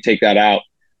even if you take that out,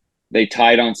 they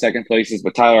tied on second places,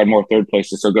 but Tyler had more third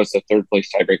places, so it goes to third place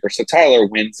tiebreaker. So Tyler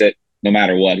wins it no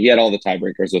matter what. He had all the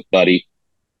tiebreakers with Buddy.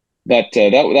 But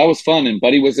that was fun, and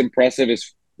Buddy was impressive.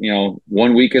 His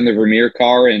 1 week in the Vermeer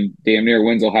car and damn near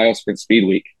wins Ohio Sprint Speed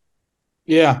Week.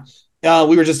 Yeah.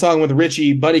 We were just talking with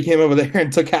Richie. Buddy came over there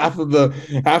and took half of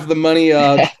the money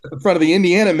in front of the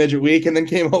Indiana Midget Week, and then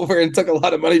came over and took a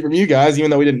lot of money from you guys,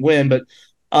 even though we didn't win. But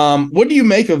what do you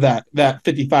make of that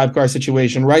 55 car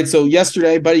situation, right? So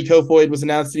yesterday, Buddy Kofoid was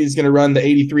announced that he's going to run the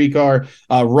 83 car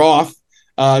Roth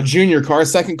junior car,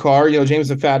 second car. James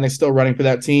McFadden is still running for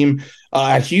that team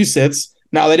at Huset's.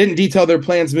 Now, they didn't detail their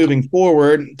plans moving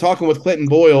forward. Talking with Clinton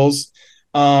Boyles,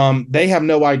 they have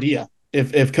no idea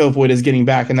if Kofoid is getting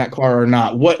back in that car or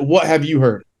not. What have you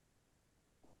heard?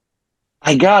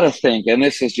 I gotta think, and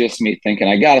this is just me thinking,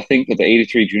 I gotta think that the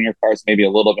 83 junior car is maybe a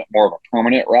little bit more of a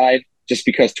permanent ride, just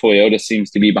because Toyota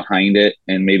seems to be behind it,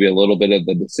 and maybe a little bit of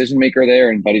the decision maker there,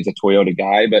 and Buddy's a Toyota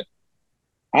guy. But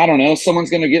I don't know, someone's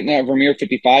going to get in that Vermeer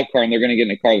 55 car, and they're going to get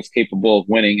in a car that's capable of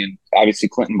winning. And obviously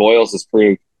Clinton Boyles has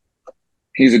proved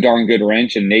he's a darn good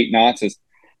wrench, and Nate Knott's his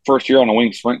first year on a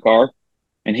wing sprint car,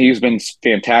 and he's been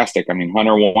fantastic. I mean,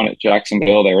 Hunter won at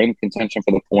Jacksonville. They were in contention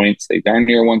for the points. They darn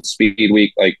near won Speed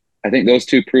Week. Like, I think those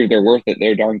two prove their worth, that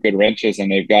they're darn good wrenches, and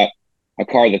they've got a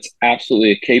car that's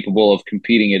absolutely capable of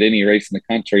competing at any race in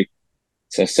the country.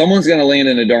 So someone's going to land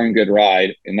in a darn good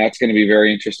ride, and that's going to be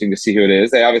very interesting to see who it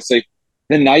is. They obviously,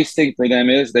 the nice thing for them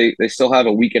is they still have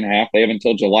a week and a half. They have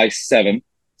until July 7th.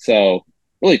 So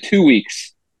really 2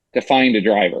 weeks to find a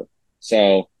driver.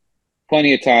 So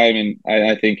plenty of time. And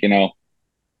I think,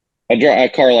 a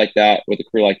car like that with a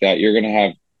crew like that, you're going to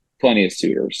have plenty of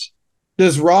suitors.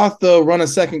 Does Roth, though, run a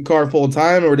second car full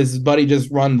time, or does his buddy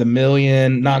just run the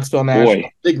Million, Knoxville National,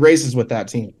 big races with that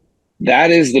team?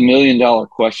 That is the $1 million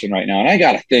question right now. And I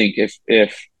got to think,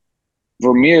 if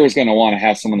Vermeer is going to want to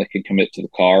have someone that can commit to the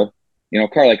car, a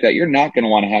car like that, you're not going to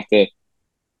want to have to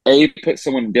put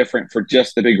someone different for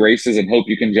just the big races and hope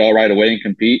you can gel right away and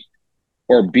compete,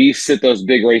 or B, sit those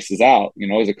big races out.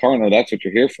 As a car owner, that's what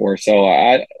you're here for. So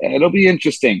it'll be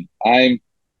interesting. I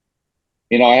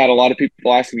had a lot of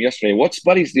people asking me yesterday, what's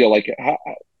Buddy's deal? Like,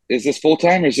 is this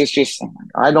full-time, or is this just,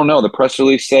 I don't know. The press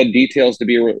release said details to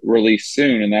be released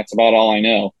soon, and that's about all I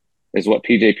know is what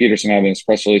PJ Peterson had in his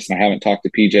press release, and I haven't talked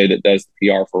to PJ that does the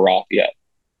PR for Roth yet.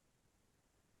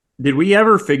 Did we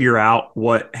ever figure out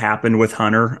what happened with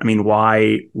Hunter? I mean,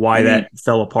 why that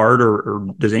fell apart, or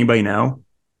does anybody know?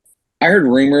 I heard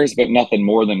rumors, but nothing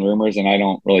more than rumors, and I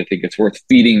don't really think it's worth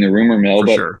feeding the rumor mill.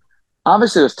 But sure.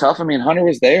 Obviously it was tough. I mean, Hunter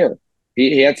was there.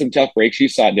 He had some tough breaks. You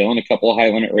saw it, Dylan, a couple of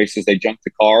high-limit races. They junked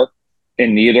the car,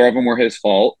 and neither of them were his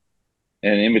fault.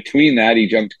 And in between that, he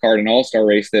junked a car in an all-star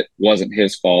race that wasn't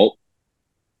his fault.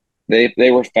 They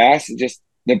were fast. Just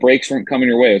the brakes weren't coming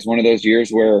your way. It was one of those years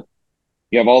where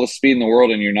you have all the speed in the world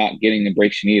and you're not getting the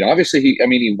brakes you need. Obviously,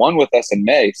 he won with us in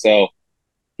May, so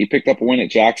he picked up a win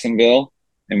at Jacksonville,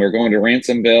 and we're going to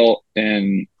Ransomville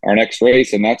in our next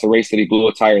race, and that's a race that he blew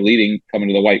a tire leading coming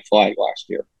to the white flag last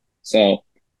year. So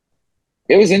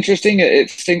it was interesting. It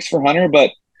stinks for Hunter,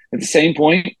 but at the same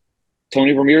point,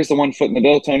 Tony Vermeer is the one footing the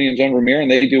bill, Tony and Jen Vermeer, and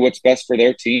they do what's best for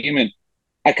their team. And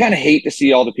I kind of hate to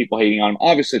see all the people hating on him.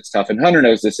 Obviously, it's tough, and Hunter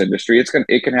knows this industry.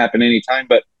 It can happen anytime,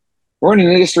 but we're in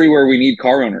an industry where we need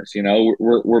car owners.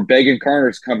 We're begging car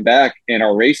owners to come back, and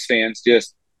our race fans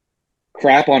just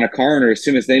crap on a car owner as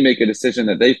soon as they make a decision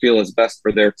that they feel is best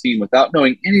for their team without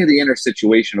knowing any of the inner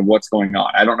situation of what's going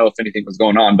on. I don't know if anything was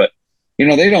going on, but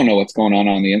they don't know what's going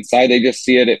on the inside. They just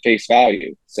see it at face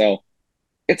value. So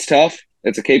it's tough.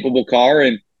 It's a capable car,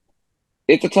 and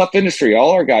it's a tough industry.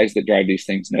 All our guys that drive these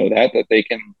things know that they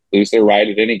can lose their ride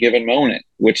at any given moment,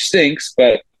 which stinks,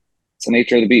 but it's the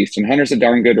nature of the beast. And Hunter's a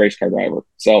darn good race car driver.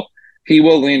 So he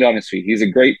will land on his feet. He's a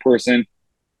great person.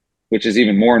 which is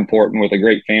even more important with a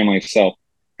great family. So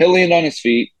he'll land on his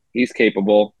feet. He's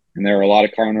capable. And there are a lot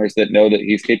of car owners that know that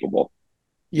he's capable.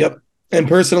 Yep. And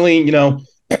personally, you know,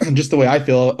 just the way I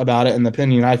feel about it and the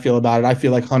opinion I feel about it, I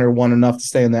feel like Hunter won enough to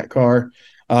stay in that car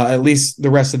at least the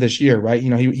rest of this year, right? You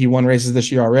know, he won races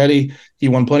this year already. He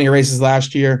won plenty of races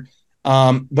last year.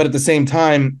 But at the same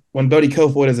time, when Bodie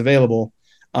Kofoid is available,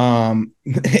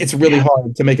 it's really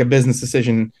hard to make a business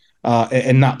decision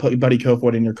and not put Bodie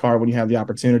Kofoid in your car when you have the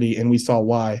opportunity. And we saw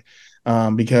why.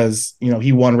 Because, you know,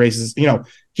 he won races, you know,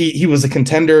 he was a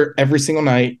contender every single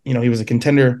night. You know, he was a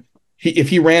contender. If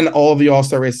he ran all of the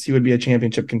All-Star races, he would be a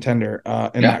championship contender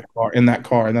in that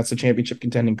car. And that's a championship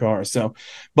contending car. So,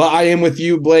 but I am with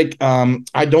you, Blake.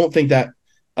 I don't think that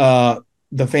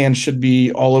the fans should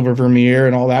be all over Vermeer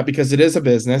and all that, because it is a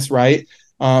business, right?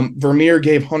 Vermeer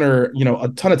gave Hunter, you know, a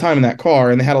ton of time in that car,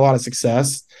 and they had a lot of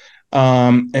success.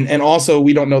 And also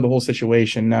we don't know the whole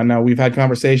situation. Now we've had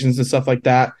conversations and stuff like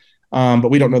that.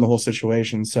 But we don't know the whole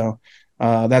situation. So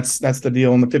that's the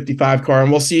deal in the 55 car.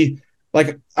 And we'll see,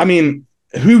 like, I mean,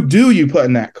 who do you put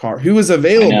in that car? Who is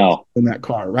available in that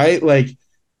car, right? Like, you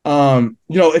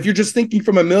know, if you're just thinking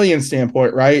from a million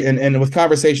standpoint, right? And with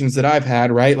conversations that I've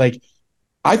had, right? Like,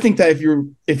 I think that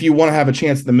if you want to have a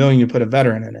chance at the million, you put a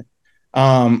veteran in it.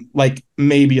 Like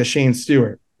maybe a Shane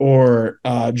Stewart or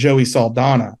Joey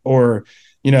Saldana, or,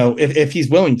 you know, if he's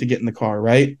willing to get in the car,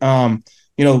 right?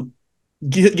 You know,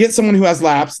 get someone who has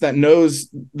laps, that knows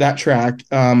that track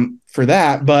for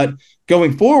that. But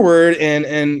going forward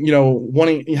and you know,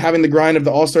 having the grind of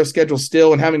the All-Star schedule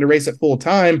still and having to race at full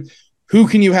time, who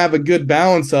can you have a good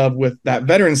balance of with that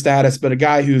veteran status, but a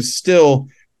guy who's still,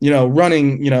 you know,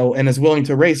 running, you know, and is willing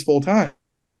to race full time?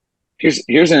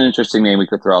 Here's an interesting name we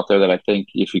could throw out there that I think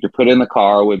if you could put in the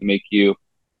car would make you.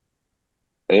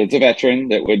 It's a veteran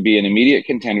that would be an immediate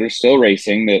contender, still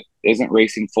racing, that isn't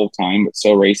racing full time, but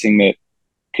still racing, that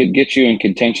could get you in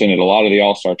contention at a lot of the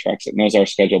All-Star tracks, that knows our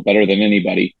schedule better than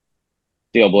anybody.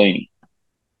 Dale Blaney.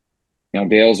 You know,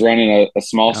 Dale's running a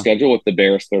small schedule with the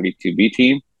Bears 32B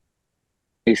team.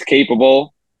 He's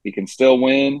capable. He can still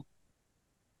win.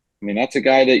 I mean, that's a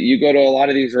guy that you go to a lot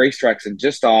of these racetracks and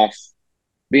just off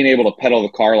being able to pedal the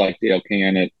car like Dale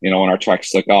can, you know, when our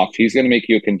tracks slick off, he's going to make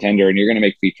you a contender, and you're going to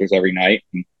make features every night.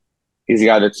 And he's a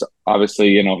guy that's obviously,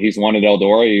 you know, he's won at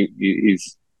Eldora.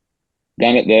 He's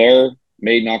done it there.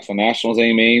 Made Knoxville Nationals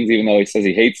A mains, even though he says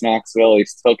he hates Knoxville, he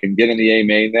still can get in the A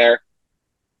main there.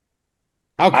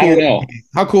 How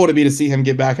cool would it be to see him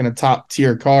get back in a top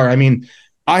tier car? I mean,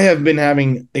 I have been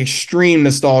having extreme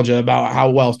nostalgia about how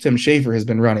well Tim Schafer has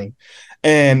been running,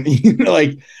 and you know,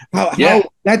 like how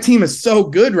that team is so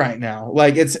good right now.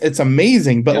 Like it's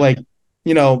amazing. But like,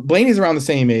 you know, Blaney's around the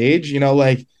same age. You know,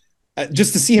 like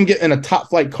just to see him get in a top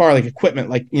flight car, like equipment,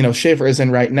 like, you know, Schafer is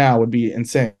in right now, would be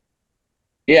insane.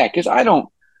 Yeah, because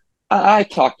I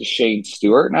talked to Shane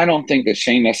Stewart, and I don't think that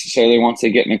Shane necessarily wants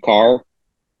to get in a car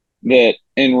that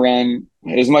and run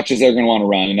as much as they're going to want to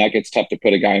run. And that gets tough to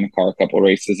put a guy in a car a couple of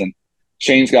races. And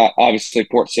Shane's got obviously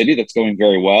Port City that's going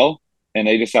very well, and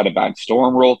they just had a bad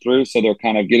storm roll through. So they're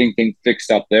kind of getting things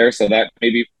fixed up there. So that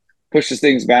maybe pushes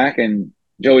things back. And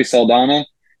Joey Saldana,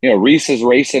 you know, Reese is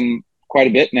racing quite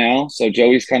a bit now. So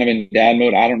Joey's kind of in dad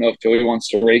mode. I don't know if Joey wants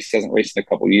to race. He hasn't raced in a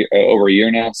couple of years, over a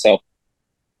year now. So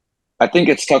I think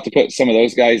it's tough to put some of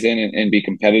those guys in and be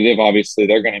competitive. Obviously,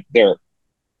 they're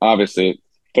obviously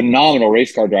phenomenal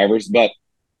race car drivers, but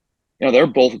you know, they're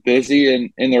both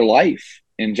busy in their life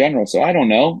in general. So I don't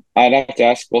know. I'd have to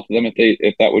ask both of them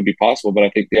if that would be possible. But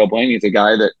I think Dale Blaney is a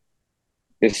guy that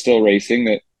is still racing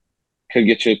that could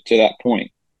get you to that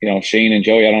point. You know, Shane and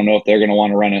Joey, I don't know if they're going to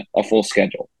want to run a full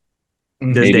schedule.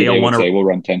 Does Maybe Dale want to say we'll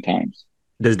run 10 times?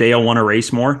 Does Dale want to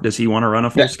race more? Does he want to run a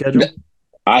full schedule?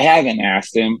 I haven't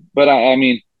asked him, but I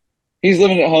mean, he's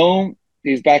living at home.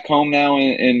 He's back home now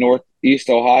in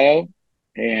Northeast Ohio,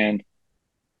 and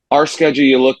our schedule,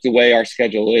 you look the way our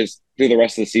schedule is through the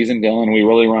rest of the season, Dylan, we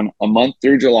really run a month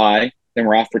through July, then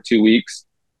we're off for 2 weeks,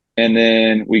 and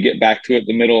then we get back to it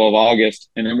the middle of August,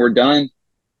 and then we're done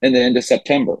in the end of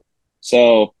September.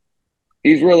 So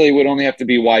he really would only have to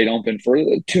be wide open for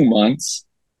 2 months,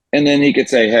 and then he could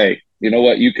say, hey, you know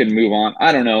what, you can move on.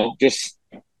 I don't know, just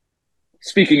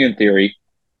speaking in theory,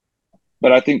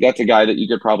 but I think that's a guy that you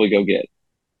could probably go get.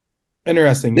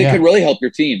 Interesting. They could really help your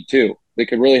team too. They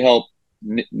could really help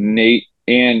Nate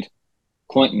and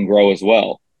Clinton grow as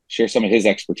well. Share some of his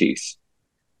expertise.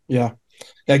 Yeah,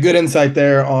 good insight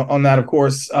there on that. Of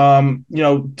course, you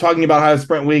know, talking about Ohio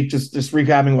Sprint Week, just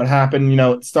recapping what happened. You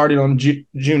know, it started on June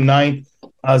 9th.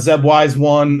 Zeb Wise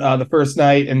won the first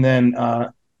night, and then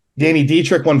Danny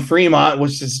Dietrich won Fremont,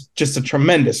 which is just a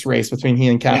tremendous race between he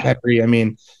and Cap Henry. I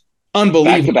mean,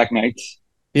 Unbelievable. Back-to-back nights.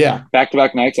 Yeah.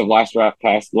 Back-to-back nights of last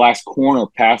corner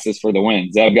passes for the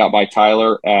win. Zeb got by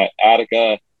Tyler at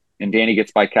Attica, and Danny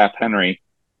gets by Cap Henry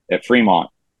at Fremont.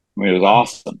 I mean, it was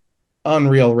awesome.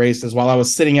 Unreal races while I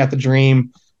was sitting at the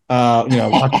Dream,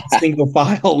 watching single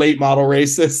file late model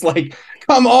races. Like,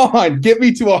 come on, get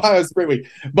me to Ohio Sprint Week.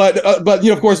 But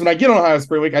of course, when I get on Ohio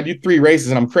Sprint Week, I do 3 races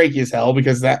and I'm cranky as hell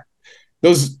because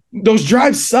those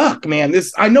drives suck, man.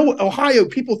 I know Ohio,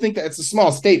 people think that it's a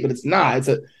small state, but it's not.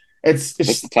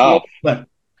 It's tough. But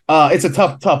it's a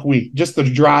tough week. Just the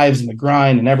drives and the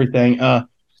grind and everything.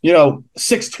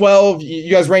 612,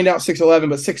 you guys rained out 611,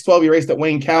 but 612 you raced at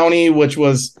Wayne County, which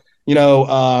was, I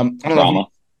don't know if you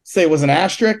say it was an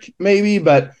asterisk maybe,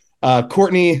 but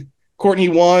Courtney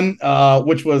won,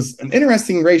 which was an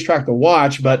interesting racetrack to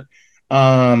watch, but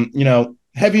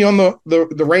heavy on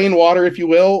the rainwater, if you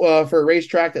will, for a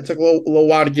racetrack that took a little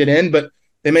while to get in, but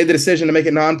they made the decision to make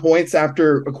it non-points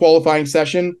after a qualifying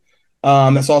session.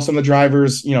 That saw some of the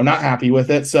drivers, not happy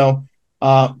with it. So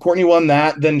Courtney won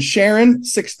that. Then Sharon,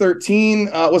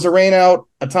 613, was a rain out.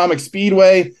 Atomic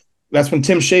Speedway. That's when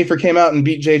Tim Schaefer came out and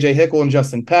beat JJ Hickle and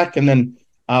Justin Peck. And then,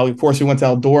 of course, we went to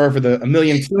Eldora for the $1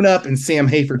 million tune-up, and Sam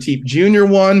Hafer-Teep Jr.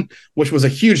 won, which was a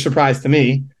huge surprise to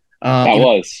me.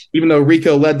 Even though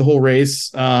Rico led the whole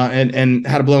race and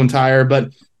had a blown tire. But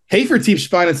Hafer-Teep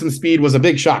finding some speed was a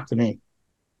big shock to me.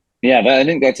 Yeah, I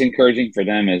think that's encouraging for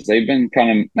them, as they've been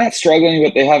kind of not struggling,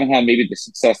 but they haven't had maybe the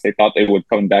success they thought they would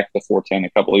coming back to the 410 a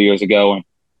couple of years ago. And,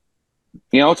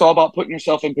 it's all about putting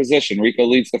yourself in position. Rico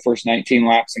leads the first 19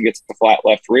 laps and gets the flat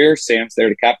left rear. Sam's there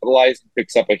to capitalize and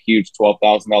picks up a huge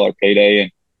 $12,000 payday.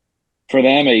 And for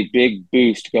them, a big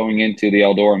boost going into the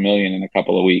Eldora Million in a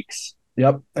couple of weeks.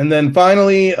 Yep. And then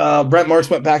finally, Brent Marks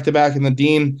went back-to-back in the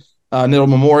Dean Niddle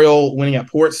Memorial, winning at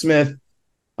Portsmouth.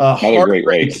 Another great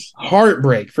race.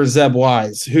 Heartbreak for Zeb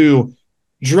Wise, who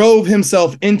drove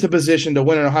himself into position to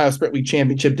win an Ohio Sprint Week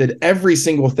championship, did every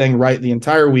single thing right the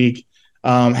entire week,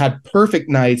 had perfect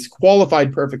nights,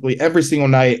 qualified perfectly every single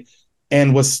night,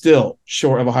 and was still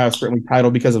short of Ohio Sprint Week title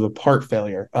because of a part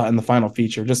failure in the final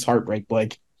feature. Just heartbreak,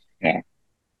 Blake. Yeah.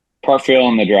 Part fail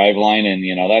on the drive line, and,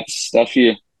 that's stuff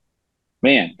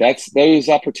those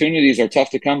opportunities are tough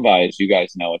to come by, as you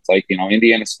guys know. It's like,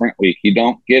 Indiana Sprint Week. You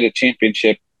don't get a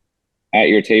championship at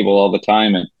your table all the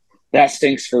time, and that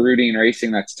stinks for Rudy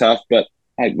Racing. That's tough, but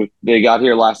they got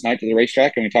here last night to the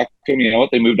racetrack, and we talked to them. You know what?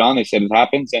 They moved on. They said it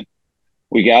happens, and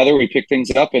we gather, we pick things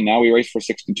up, and now we race for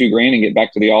 $62,000 and get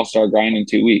back to the All-Star grind in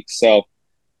 2 weeks. So,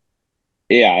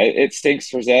 yeah, it stinks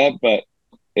for Zeb, but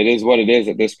it is what it is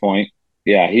at this point.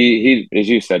 Yeah, he as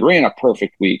you said, ran a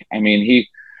perfect week. I mean, he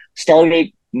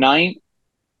started 9th,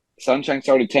 Sunshine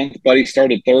started 10th, Buddy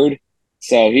started 3rd.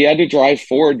 So he had to drive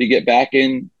forward to get back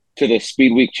in to the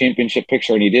Speedweek championship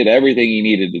picture, and he did everything he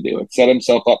needed to do. It set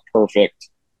himself up perfect.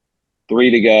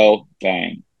 3 to go,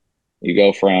 bang. You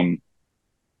go from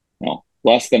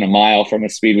less than a mile from a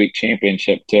Speedweek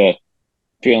championship to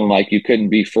feeling like you couldn't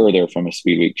be further from a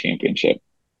Speedweek championship.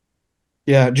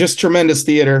 Yeah, just tremendous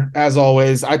theater, as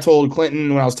always. I told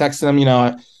Clinton when I was texting him,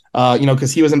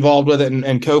 because he was involved with it,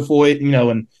 and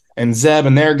Kofoid, and Zeb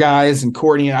and their guys and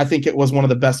Courtney. And I think it was one of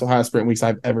the best Ohio Sprint Weeks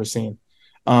I've ever seen.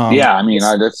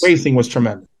 Racing was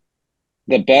tremendous.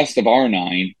 The best of our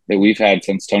 9 that we've had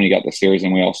since Tony got the series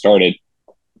and we all started.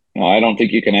 I don't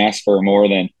think you can ask for more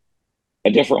than a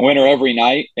different winner every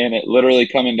night, and it literally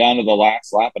coming down to the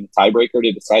last lap and a tiebreaker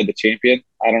to decide the champion.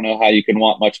 I don't know how you can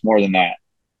want much more than that.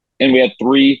 And we had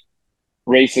 3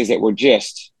 races that were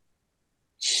just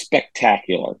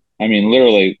spectacular. I mean,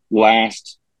 literally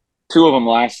 2 of them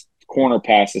last corner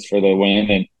passes for the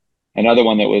win, and another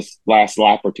one that was last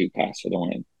lap or 2 pass for the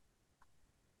win.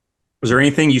 Was there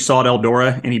anything you saw at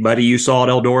Eldora? Anybody you saw at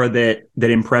Eldora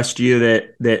that impressed you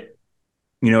that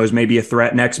is maybe a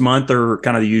threat next month, or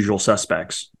kind of the usual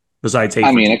suspects besides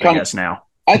Hafer-Teep, I guess now?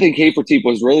 I think Hafer-Teep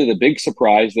was really the big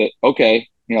surprise that,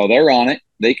 they're on it.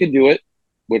 They could do it,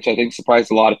 which I think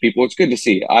surprised a lot of people. It's good to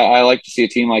see. I like to see a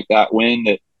team like that win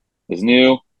that is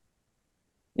new.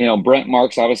 Brent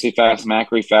Marks, obviously fast,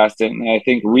 Macri fast, and I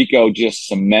think Rico just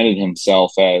cemented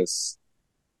himself as,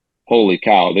 holy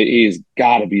cow, he's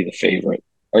got to be the favorite,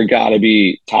 or got to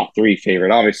be top 3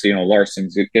 favorite. Obviously,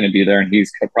 Larson's going to be there, and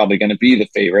he's probably going to be the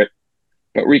favorite,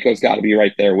 but Rico's got to be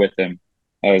right there with him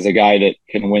as a guy that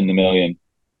can win the million.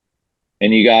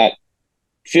 And you got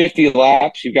 50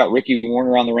 laps. You've got Ricky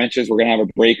Warner on the wrenches. We're going to have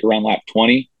a break around lap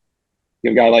 20.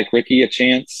 Give a guy like Ricky a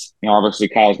chance. Obviously,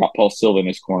 Kyle's got Paul Silva in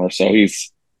his corner, so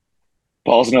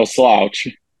Paul's no slouch.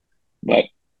 But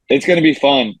it's going to be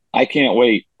fun. I can't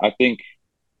wait. I think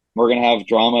we're going to have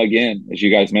drama again, as you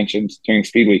guys mentioned, during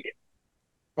Speed Week.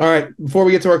 All right. Before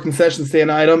we get to our concession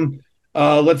stand item,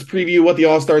 let's preview what the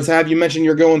All-Stars have. You mentioned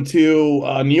you're going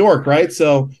to New York, right?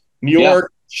 So New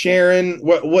York, Sharon,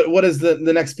 what is the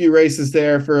next few races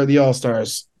there for the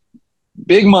All-Stars?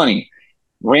 Big money.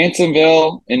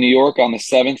 Ransomville in New York on the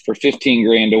 7th for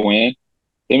 $15,000 to win.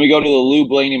 Then we go to the Lou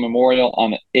Blaney Memorial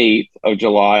on the 8th of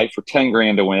July for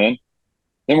 $10,000 to win.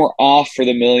 Then we're off for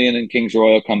the Million in Kings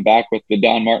Royal. Come back with the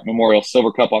Don Martin Memorial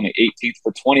Silver Cup on the 18th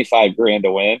for $25,000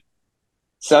 to win.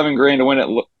 $7,000 to win at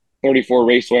 34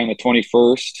 Raceway on the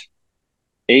 21st.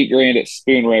 $8,000 at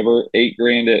Spoon River.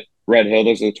 $8,000 at Red Hill.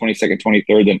 Those are the 22nd,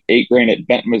 23rd. Then $8,000 at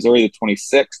Benton, Missouri, the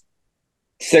 26th.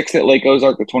 6 at Lake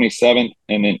Ozark, the 27th.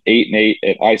 And then 8 and 8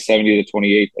 at I-70, the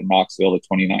 28th. And Knoxville, the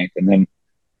 29th. And then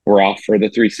we're off for the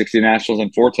 360 Nationals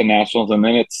and 410 Nationals. And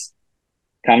then it's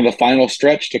kind of the final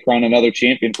stretch to crown another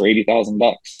champion for $80,000.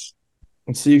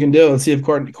 Let's see what you can do. Let's see if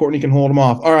Courtney can hold them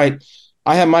off. All right.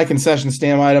 I have my concession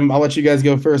stand item. I'll let you guys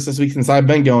go first this week since I've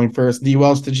been going first. D.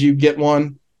 Welch, did you get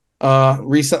one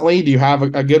recently? Do you have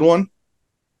a good one?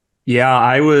 Yeah,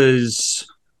 I was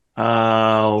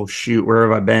where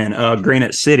have I been?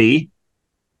 Granite City.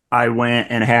 I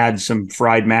went and had some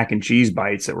fried mac and cheese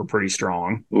bites that were pretty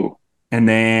strong. Ooh. And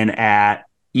then at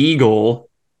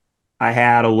Eagle, I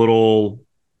had a little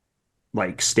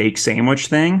like steak sandwich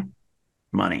thing.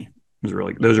 Money. It was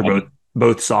really, those are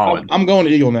both solid. I'm going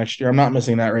to Eagle next year. I'm not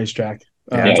missing that racetrack.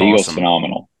 Eagle's awesome.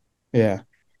 Phenomenal. Yeah.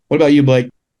 What about you, Blake?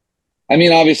 I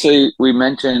mean, obviously, we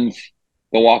mentioned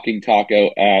the walking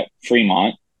taco at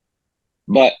Fremont,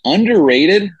 but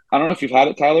underrated. I don't know if you've had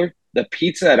it, Tyler. The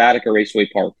pizza at Attica Raceway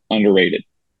Park, underrated.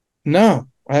 No,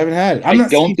 I haven't had it. I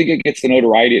don't think it gets the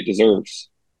notoriety it deserves.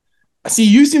 See,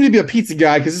 you seem to be a pizza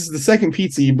guy because this is the second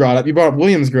pizza you brought up. You brought up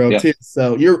Williams Grove too,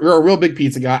 so you're a real big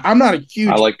pizza guy. I'm not a huge.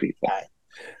 I like pizza. Guy.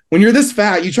 When you're this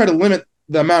fat, you try to limit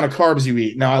the amount of carbs you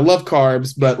eat. Now, I love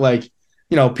carbs, but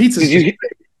pizza's just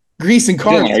grease and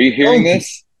carbs. Dylan, are you hearing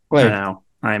this? I know.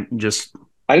 I didn't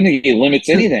think he limits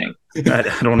anything.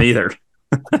 I don't either.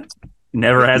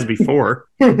 Never has before.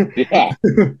 Yeah.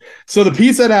 So the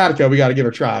pizza at Attica, we got to give it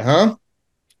a try, huh?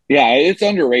 Yeah, it's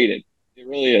underrated. It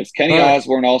really is. Kenny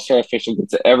Osborne, All-Star official,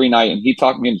 gets it every night, and he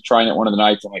talked me into trying it one of the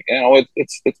nights. I'm like,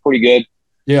 it's pretty good.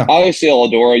 Yeah. Obviously,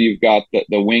 Eldora, you've got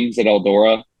the wings at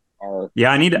Eldora.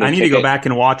 I need to go back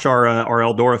and watch our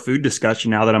Eldora food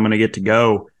discussion now that I'm going to get to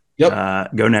go.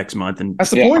 Yep. Go next month. And that's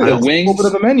the point. It's a little bit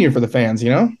of a menu for the fans,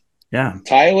 Yeah.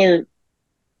 Tyler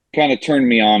kind of turned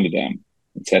me on to them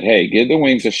and said, "Hey, give the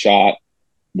wings a shot.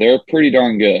 They're pretty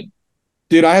darn good."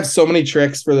 Dude, I have so many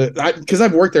tricks because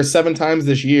I've worked there 7 times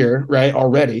this year, right,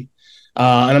 already.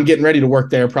 And I'm getting ready to work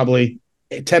there probably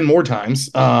 10 more times.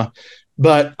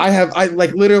 But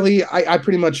I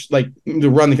pretty much like to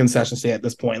run the concession stand at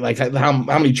this point. Like how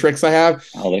many tricks I have.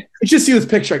 You just see this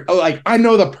picture. Like I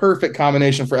know the perfect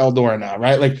combination for Eldora now,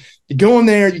 right? Like you go in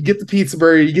there, you get the pizza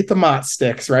burger, you get the mott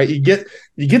sticks, right? You get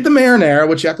the marinara,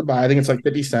 which you have to buy. I think it's like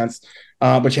 50 cents,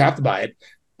 but you have to buy it.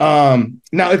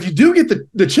 Now, if you do get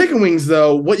the chicken wings,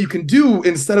 though, what you can do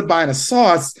instead of buying a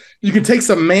sauce, you can take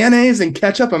some mayonnaise and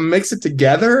ketchup and mix it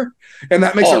together. And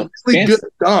that makes a really good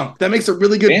dunk. That makes a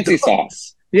really good fancy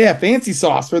sauce. Yeah, fancy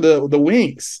sauce for the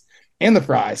wings and the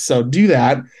fries. So do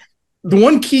that. The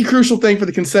one key crucial thing for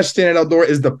the concession stand at Eldora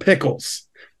is the pickles.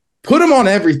 Put them on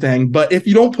everything, but if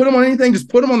you don't put them on anything, just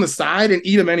put them on the side and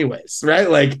eat them anyways, right?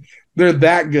 Like they're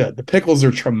that good. The pickles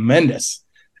are tremendous.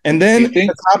 And then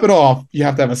to top it off, you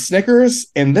have to have a Snickers,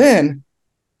 and then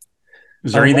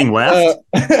is there anything left?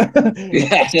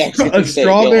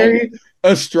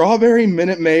 A strawberry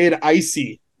Minute Maid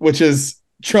icy, which is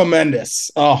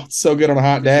tremendous. Oh, so good on a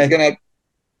hot day.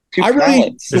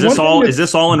 Is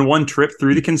this all in one trip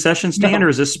through the concession stand, or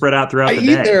is this spread out throughout the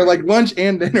day? I eat there like lunch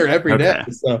and dinner every day.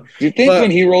 So do you think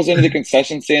when he rolls into the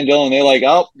concession stand, Dylan, they're like,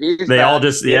 "Oh, they all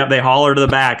just they holler to the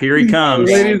back. Here he comes.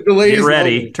 The ladies get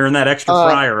ready. Turn that extra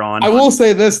fryer on." I will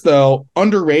say this though,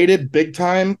 underrated big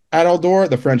time at Eldora,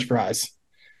 the French fries.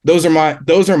 Those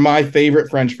are my favorite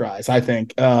French fries, I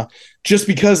think. Just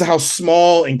because of how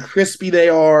small and crispy they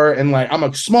are, and like I'm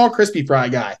a small crispy fry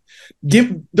guy.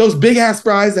 Get those big ass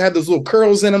fries that have those little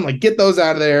curls in them, like get those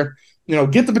out of there.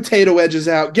 Get the potato edges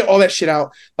out, get all that shit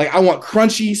out. Like I want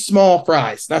crunchy, small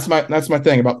fries. That's my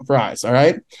thing about the fries. All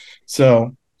right.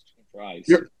 So fries.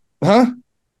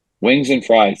 Wings and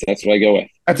fries. That's what I go with.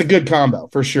 That's a good combo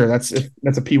for sure. That's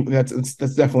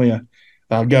definitely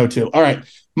a go-to. All right.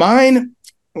 Mine,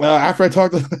 after I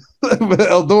talked to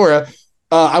Eldora,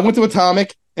 I went to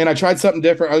Atomic and I tried something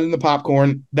different other than the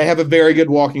popcorn. They have a very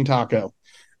good walking taco.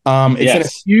 It's in a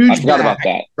huge I forgot bag, about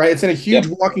that. right? It's in a huge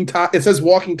walking taco. It says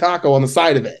walking taco on the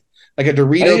side of it, like a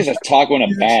Dorito. I think it's a taco in a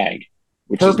bag,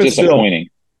 which is disappointing.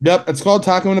 Yep, it's called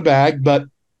taco in a bag, but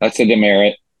that's a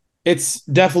demerit. It's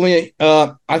definitely.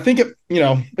 I think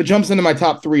it jumps into my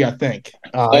top 3. I think.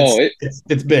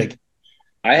 It's big.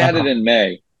 I had it in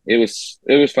May. It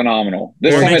was phenomenal.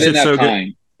 This time I didn't have time.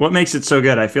 Good? What makes it so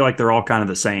good? I feel like they're all kind of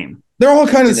the same. They're all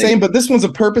kind of the same, but this one's a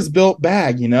purpose-built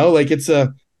bag. Like it's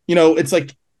it's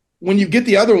like when you get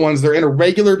the other ones, they're in a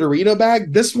regular Dorito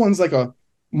bag. This one's like a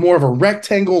more of a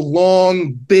rectangle,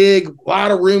 long, big, lot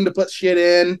of room to put shit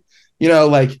in.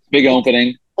 Like big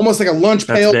opening, almost like a lunch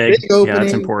pail. Big opening. Yeah,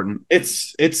 that's important.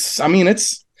 It's. I mean,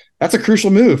 that's a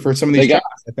crucial move for some of these guys.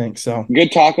 I think so.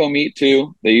 Good taco meat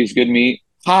too. They use good meat.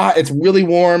 Hot. It's really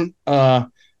warm.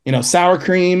 Sour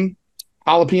cream,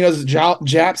 jalapenos,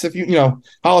 japs if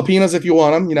jalapenos if you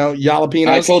want them. Jalapenos.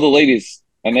 I told the ladies,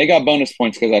 and they got bonus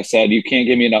points because I said you can't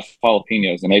give me enough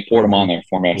jalapenos, and they poured them on there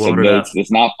for me. I said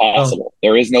it's not possible.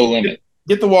 There is no limit.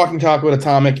 Get the walking taco at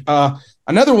Atomic.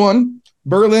 Another one,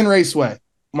 Berlin Raceway,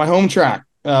 my home track.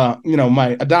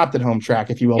 My adopted home track,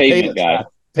 if you will.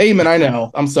 Pavement, I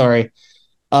know. I'm sorry.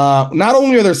 Not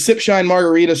only are their Sip Shine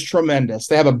margaritas tremendous,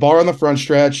 they have a bar on the front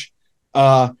stretch,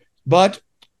 but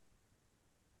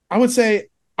I would say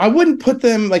I wouldn't put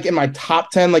them like in my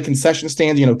top 10, like concession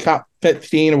stands, top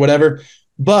 15 or whatever,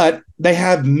 but they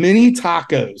have mini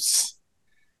tacos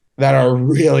that are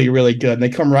really, really good. And they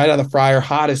come right out of the fryer,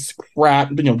 hot as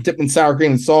crap, dipped in sour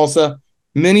cream and salsa.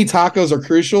 Mini tacos are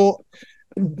crucial.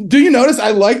 Do you notice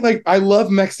I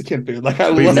love Mexican food?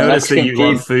 We've noticed that you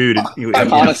love food. You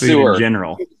love food in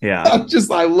general. Yeah.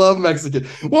 I love Mexican.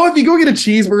 Well, if you go get a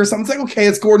cheeseburger or something, it's like, okay,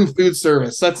 it's Gordon Food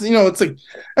Service. That's, it's like,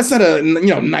 that's not a,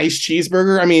 nice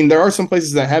cheeseburger. I mean, there are some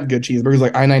places that have good cheeseburgers,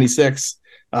 like I-96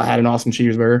 had an awesome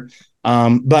cheeseburger.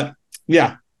 But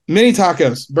yeah, mini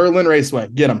tacos, Berlin Raceway,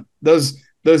 get them. Those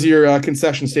are your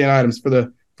concession stand items for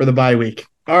the bye week.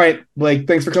 All right, Blake,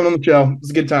 thanks for coming on the show. It was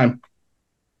a good time.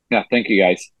 Yeah, thank you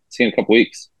guys. See you in a couple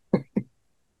weeks.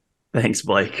 Thanks,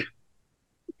 Blake.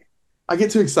 I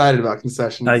get too excited about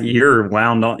concessions. You're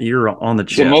wound on. You're on the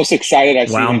chip. The most excited I've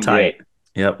seen. Wound tight.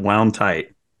 Yep, wound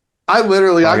tight. I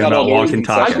got about walking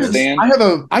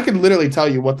tacos. I could literally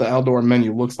tell you what the Eldora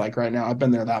menu looks like right now. I've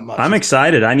been there that much. I'm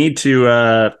excited. I need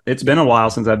to. It's been a while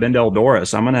since I've been to Eldora,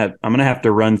 so I'm gonna have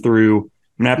to run through.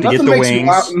 I'm gonna have to get the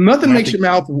wings. Nothing makes your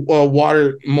mouth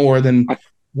water more than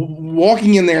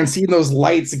walking in there and seeing those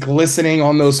lights glistening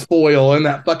on those foil and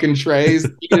that fucking trays.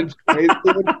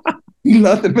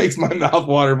 Nothing makes my mouth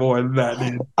water more than that,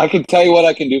 dude. I can tell you what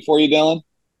I can do for you, Dylan.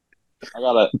 I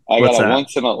got a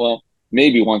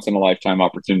maybe once in a lifetime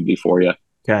opportunity for you.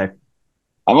 Okay.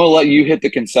 I'm gonna let you hit the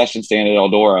concession stand at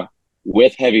Eldora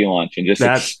with heavy lunch and just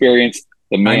experience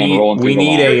the man rolling through the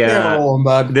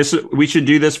line. We should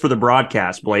do this for the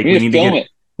broadcast, Blake. We need to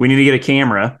get a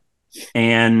camera.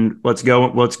 And let's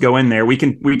go in there. We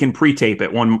can pre-tape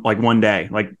it one day.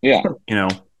 We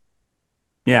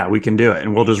can do it,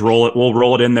 and we'll just roll it. We'll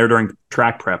roll it in there during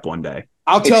track prep one day.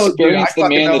 I'll tell you, the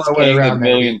man that's paying the $1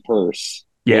 million purse.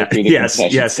 Yeah, yes.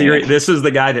 This is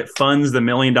the guy that funds the $1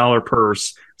 million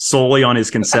purse solely on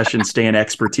his concession stand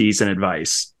expertise and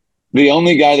advice. The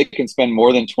only guy that can spend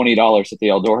more than $20 at the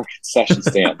Eldora concession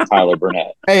stand, Tyler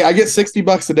Burnett. Hey, I get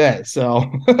 $60 a day, so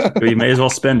you may as well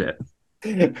spend it.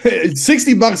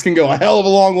 $60 can go a hell of a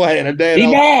long way in a day.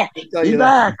 Be back.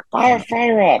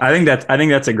 Fire up. I think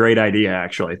that's a great idea.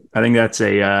 Actually, I think that's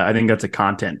a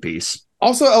content piece.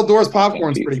 Also, Eldora's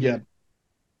popcorn's pretty good.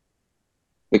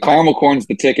 The caramel corn's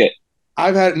the ticket.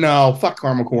 Fuck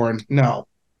caramel corn. No,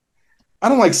 I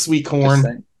don't like sweet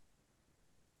corn.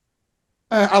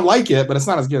 I like it, but it's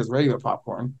not as good as regular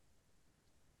popcorn.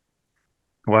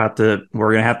 We're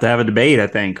gonna have to have a debate. I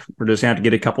think we're just gonna have to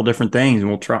get a couple different things, and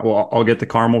we'll try. Well, I'll get the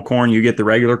caramel corn, you get the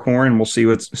regular corn, and we'll see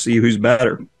who's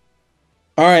better.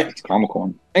 All right, it's caramel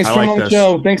corn. Thanks for coming on the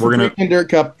show. Thanks for drinking Dirt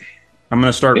Cup. I'm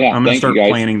gonna start. I'm gonna start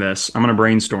planning this. I'm gonna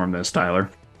brainstorm this,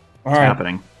 Tyler. All right,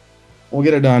 happening. We'll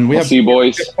get it done. I'll see you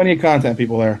boys. Plenty of content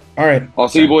people there. All right, I'll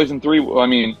see you boys in 3. I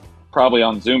mean, probably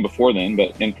on Zoom before then,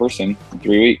 but in person in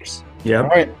 3 weeks. Yep.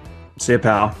 All right. See you,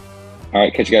 pal. All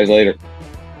right, catch you guys later.